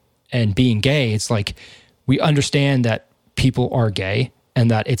and being gay, it's like, we understand that people are gay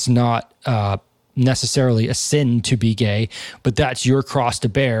and that it's not necessarily a sin to be gay, but that's your cross to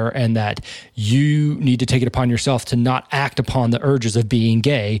bear, and that you need to take it upon yourself to not act upon the urges of being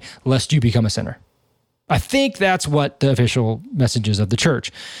gay lest you become a sinner. I think that's what the official message is of the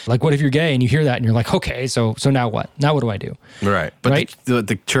church. Like, what if you're gay and you hear that and you're like, okay, so now what? Now what do I do? Right. But right?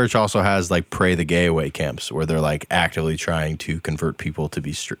 The church also has like pray the gay away camps where they're like actively trying to convert people to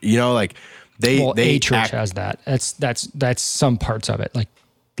be straight. Like a church has that. That's some parts of it.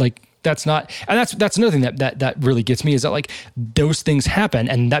 Like that's not, and that's another thing that really gets me, is that like those things happen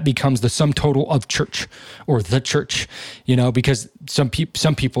and that becomes the sum total of church or the church, because some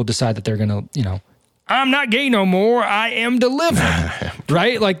people decide that they're going to, I'm not gay no more, I am delivered,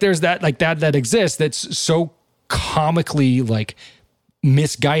 right? Like there's that, like that exists, that's so comically like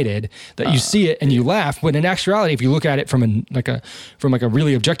misguided that you see it and you laugh, but in actuality, if you look at it from a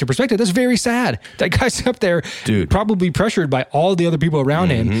really objective perspective, that's very sad. That guy's up there, probably pressured by all the other people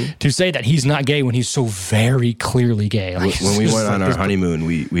around him to say that he's not gay when he's so very clearly gay. Like, when we went on our honeymoon,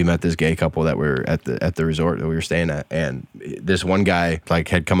 we met this gay couple that were at the resort that we were staying at, and this one guy like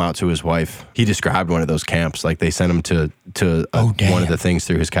had come out to his wife. He described one of those camps, like they sent him to one of the things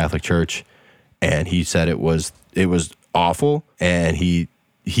through his Catholic church, and he said it was awful, and he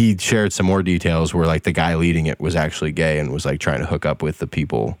shared some more details where like the guy leading it was actually gay and was like trying to hook up with the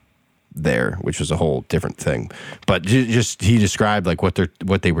people there, which was a whole different thing. But just he described like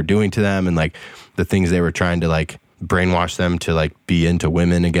what they were doing to them and like the things they were trying to like brainwash them to like be into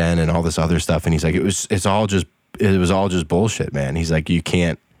women again and all this other stuff. And he's like, it was all just bullshit, man. He's like, you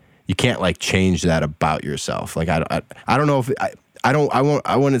can't like change that about yourself. Like I don't know if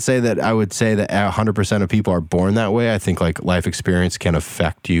I wouldn't say that I would say that 100% of people are born that way. I think like life experience can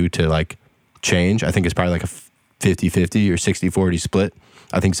affect you to like change. I think it's probably like a 50-50 or 60-40 split.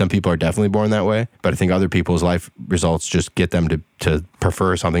 I think some people are definitely born that way, but I think other people's life results just get them to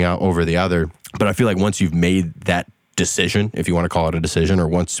prefer something out over the other. But I feel like once you've made that decision, if you want to call it a decision, or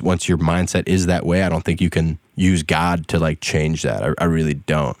once your mindset is that way, I don't think you can use God to like change that. I really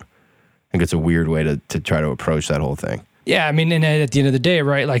don't. I think it's a weird way to try to approach that whole thing. Yeah, I mean, and at the end of the day,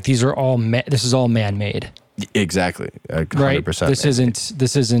 right? Like these are all this is all man-made. Exactly, 100%. Right. This isn't.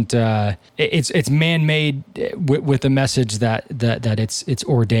 It's man-made with the message that it's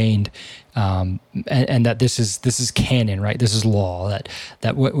ordained, and that this is canon, right? This is law.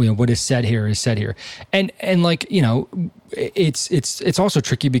 That what is said here is said here, and like it's also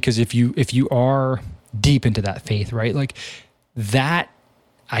tricky because if you are deep into that faith, right? Like that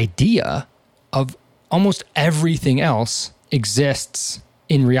idea of almost everything else exists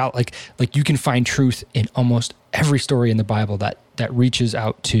in reality. Like you can find truth in almost every story in the Bible that reaches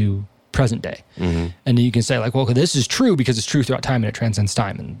out to present day. Mm-hmm. And you can say like, well, this is true because it's true throughout time and it transcends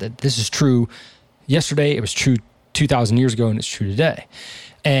time. And that this is true yesterday, it was true 2,000 years ago, and it's true today.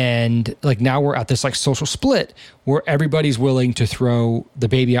 And like now we're at this like social split where everybody's willing to throw the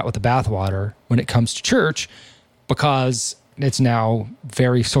baby out with the bathwater when it comes to church, because it's now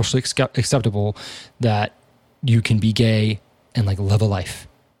very socially acceptable that you can be gay and like live a life.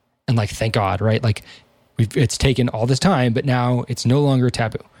 And like, thank God, right? Like it's taken all this time, but now it's no longer a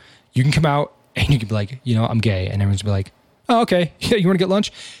taboo. You can come out and you can be like, I'm gay. And everyone's be like, oh, okay. Yeah, you want to get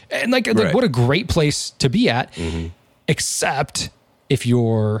lunch? And like what a great place to be at, except if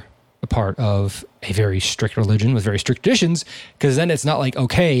you're a part of a very strict religion with very strict traditions, because then it's not like,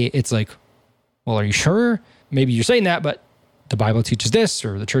 okay, it's like, well, are you sure? Maybe you're saying that, but the Bible teaches this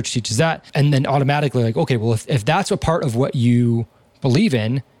or the church teaches that. And then automatically like, okay, well, if that's a part of what you believe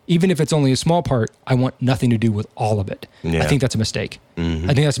in, even if it's only a small part, I want nothing to do with all of it. Yeah. I think that's a mistake. Mm-hmm.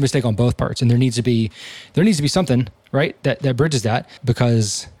 I think that's a mistake on both parts. And there needs to be something, right, that bridges that,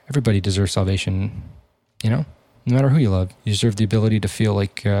 because everybody deserves salvation, no matter who you love. You deserve the ability to feel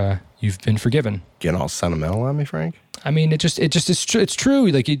like you've been forgiven. Getting all sentimental on me, Frank? I mean, it's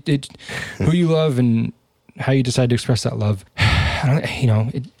true. Like who you love and how you decide to express that love,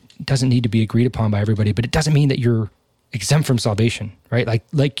 it doesn't need to be agreed upon by everybody, but it doesn't mean that you're exempt from salvation, right?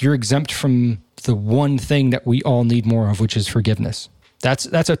 Like you're exempt from the one thing that we all need more of, which is forgiveness. That's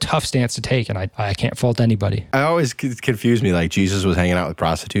a tough stance to take, and I can't fault anybody. I always confuse me, like Jesus was hanging out with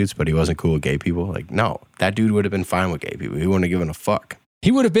prostitutes, but he wasn't cool with gay people. Like, no, that dude would have been fine with gay people. He wouldn't have given a fuck.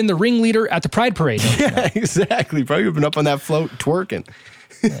 He would have been the ringleader at the Pride Parade. Yeah, exactly. Probably would have been up on that float twerking.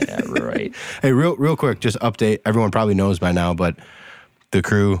 Yeah, right. Hey, real quick, just update. Everyone probably knows by now, but the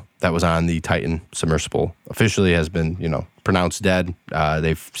crew that was on the Titan submersible officially has been, pronounced dead.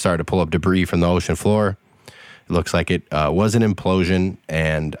 They've started to pull up debris from the ocean floor. It looks like it was an implosion,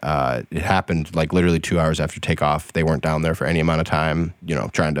 and it happened like literally 2 hours after takeoff. They weren't down there for any amount of time,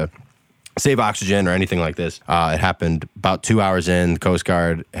 trying to save oxygen or anything like this. It happened about 2 hours in. The Coast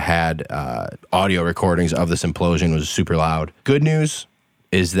Guard had audio recordings of this implosion. It was super loud. Good news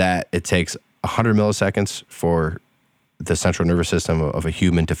is that it takes 100 milliseconds for the central nervous system of a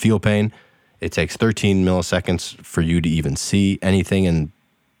human to feel pain. It takes 13 milliseconds for you to even see anything, and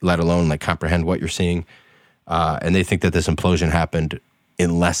let alone like comprehend what you're seeing. And they think that this implosion happened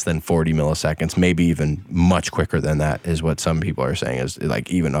in less than 40 milliseconds, maybe even much quicker than that, is what some people are saying, is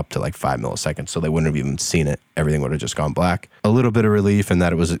like even up to like 5 milliseconds. So they wouldn't have even seen it. Everything would have just gone black. A little bit of relief in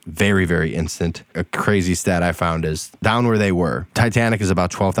that it was very, very instant. A crazy stat I found is down where they were, Titanic is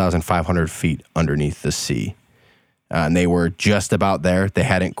about 12,500 feet underneath the sea. And they were just about there. They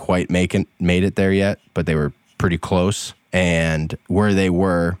hadn't quite made it there yet, but they were pretty close. And where they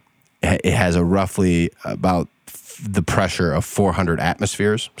were, it has a roughly about the pressure of 400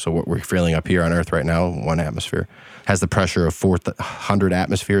 atmospheres. So what we're feeling up here on Earth right now, 1 atmosphere, has the pressure of 400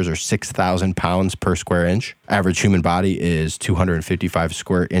 atmospheres or 6,000 pounds per square inch. Average human body is 255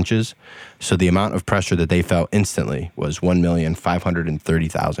 square inches. So the amount of pressure that they felt instantly was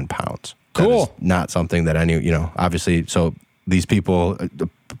 1,530,000 pounds. Cool. That is not something that obviously, so these people,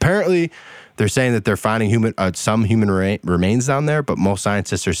 apparently they're saying that they're finding some human remains down there, but most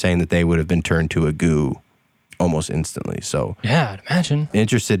scientists are saying that they would have been turned to a goo almost instantly. So yeah, I'd imagine.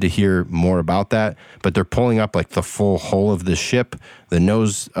 Interested to hear more about that, but they're pulling up like the full hull of the ship, the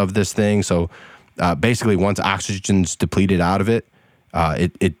nose of this thing. So basically once oxygen's depleted out of it,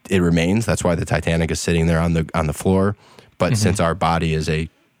 it remains. That's why the Titanic is sitting there on the floor. But since our body is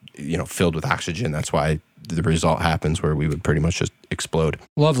filled with oxygen, that's why the result happens where we would pretty much just explode.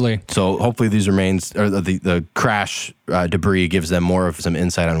 Lovely. So hopefully these remains, or the crash debris gives them more of some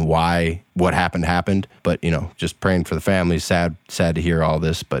insight on why what happened. But, just praying for the families. Sad to hear all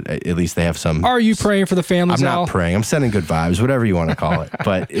this, but at least they have some... Are you praying for the families, I'm not praying. I'm sending good vibes, whatever you want to call it.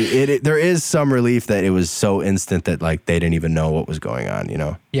 But there is some relief that it was so instant that like they didn't even know what was going on,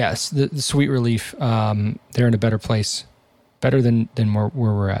 Yes, the sweet relief. They're in a better place. Better than where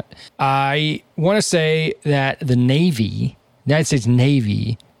we're at. I want to say that the Navy, United States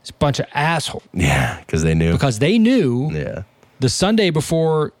Navy, is a bunch of assholes. Yeah, because they knew. The Sunday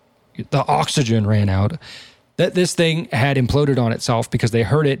before the oxygen ran out, that this thing had imploded on itself because they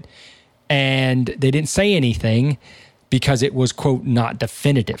heard it and they didn't say anything because it was, quote, not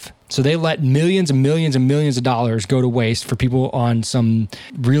definitive. So they let millions and millions and millions of dollars go to waste for people on some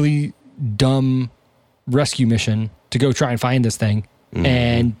really dumb rescue mission to go try and find this thing. Mm-hmm.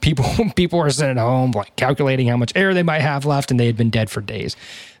 And people were sitting at home like calculating how much air they might have left, and they had been dead for days.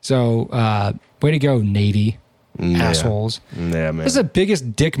 So way to go, Navy. Assholes. Yeah, man. This is the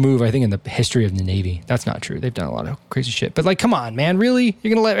biggest dick move, I think, in the history of the Navy. That's not true. They've done a lot of crazy shit. But like, come on, man, really?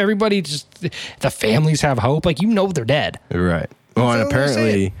 You're going to let everybody the families have hope? Like, they're dead. Right. Well, and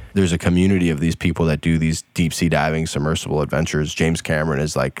apparently there's a community of these people that do these deep sea diving submersible adventures. James Cameron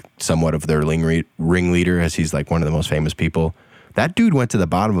is like somewhat of their ringleader, as he's like one of the most famous people. That dude went to the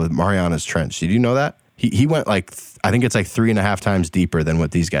bottom of Marianas Trench. Did you know that? He went like, I think it's like 3.5 times deeper than what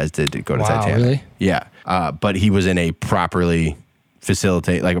these guys did to go to Titanic. Really? Yeah. But he was in a properly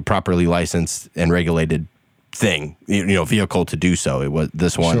licensed and regulated thing, vehicle to do so. It was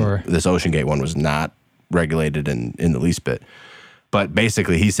this one, This Ocean Gate one was not regulated in the least bit. But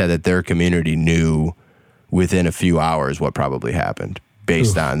basically, he said that their community knew within a few hours what probably happened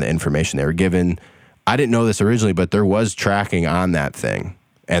based on the information they were given. I didn't know this originally, but there was tracking on that thing.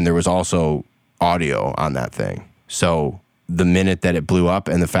 And there was also audio on that thing. So the minute that it blew up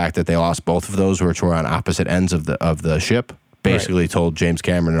and the fact that they lost both of those, which were on opposite ends of the ship, basically told James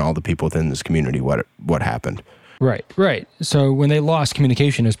Cameron and all the people within this community what happened. Right. So when they lost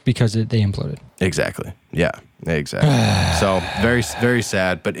communication, it's because they imploded. Exactly. Yeah, exactly. So very, very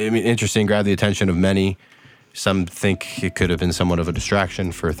sad, but I mean, interesting, grabbed the attention of many. Some think it could have been somewhat of a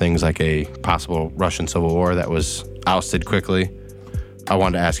distraction for things like a possible Russian civil war that was ousted quickly. I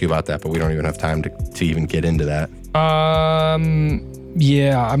wanted to ask you about that, but we don't even have time to even get into that.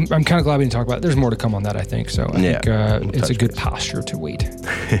 Yeah, I'm kind of glad we didn't talk about it. There's more to come on that, I think. So I think it's a good posture to wait.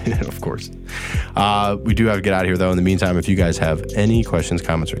 Of course. We do have to get out of here, though. In the meantime, if you guys have any questions,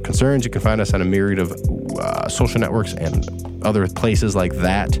 comments, or concerns, you can find us on a myriad of social networks and other places like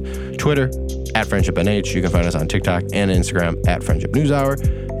that. Twitter, @FriendshipNH. You can find us on TikTok and Instagram,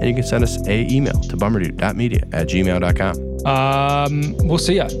 @FriendshipNewsHour. And you can send us an email to bummerdude.media@gmail.com. We'll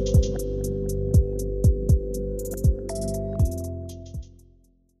see ya.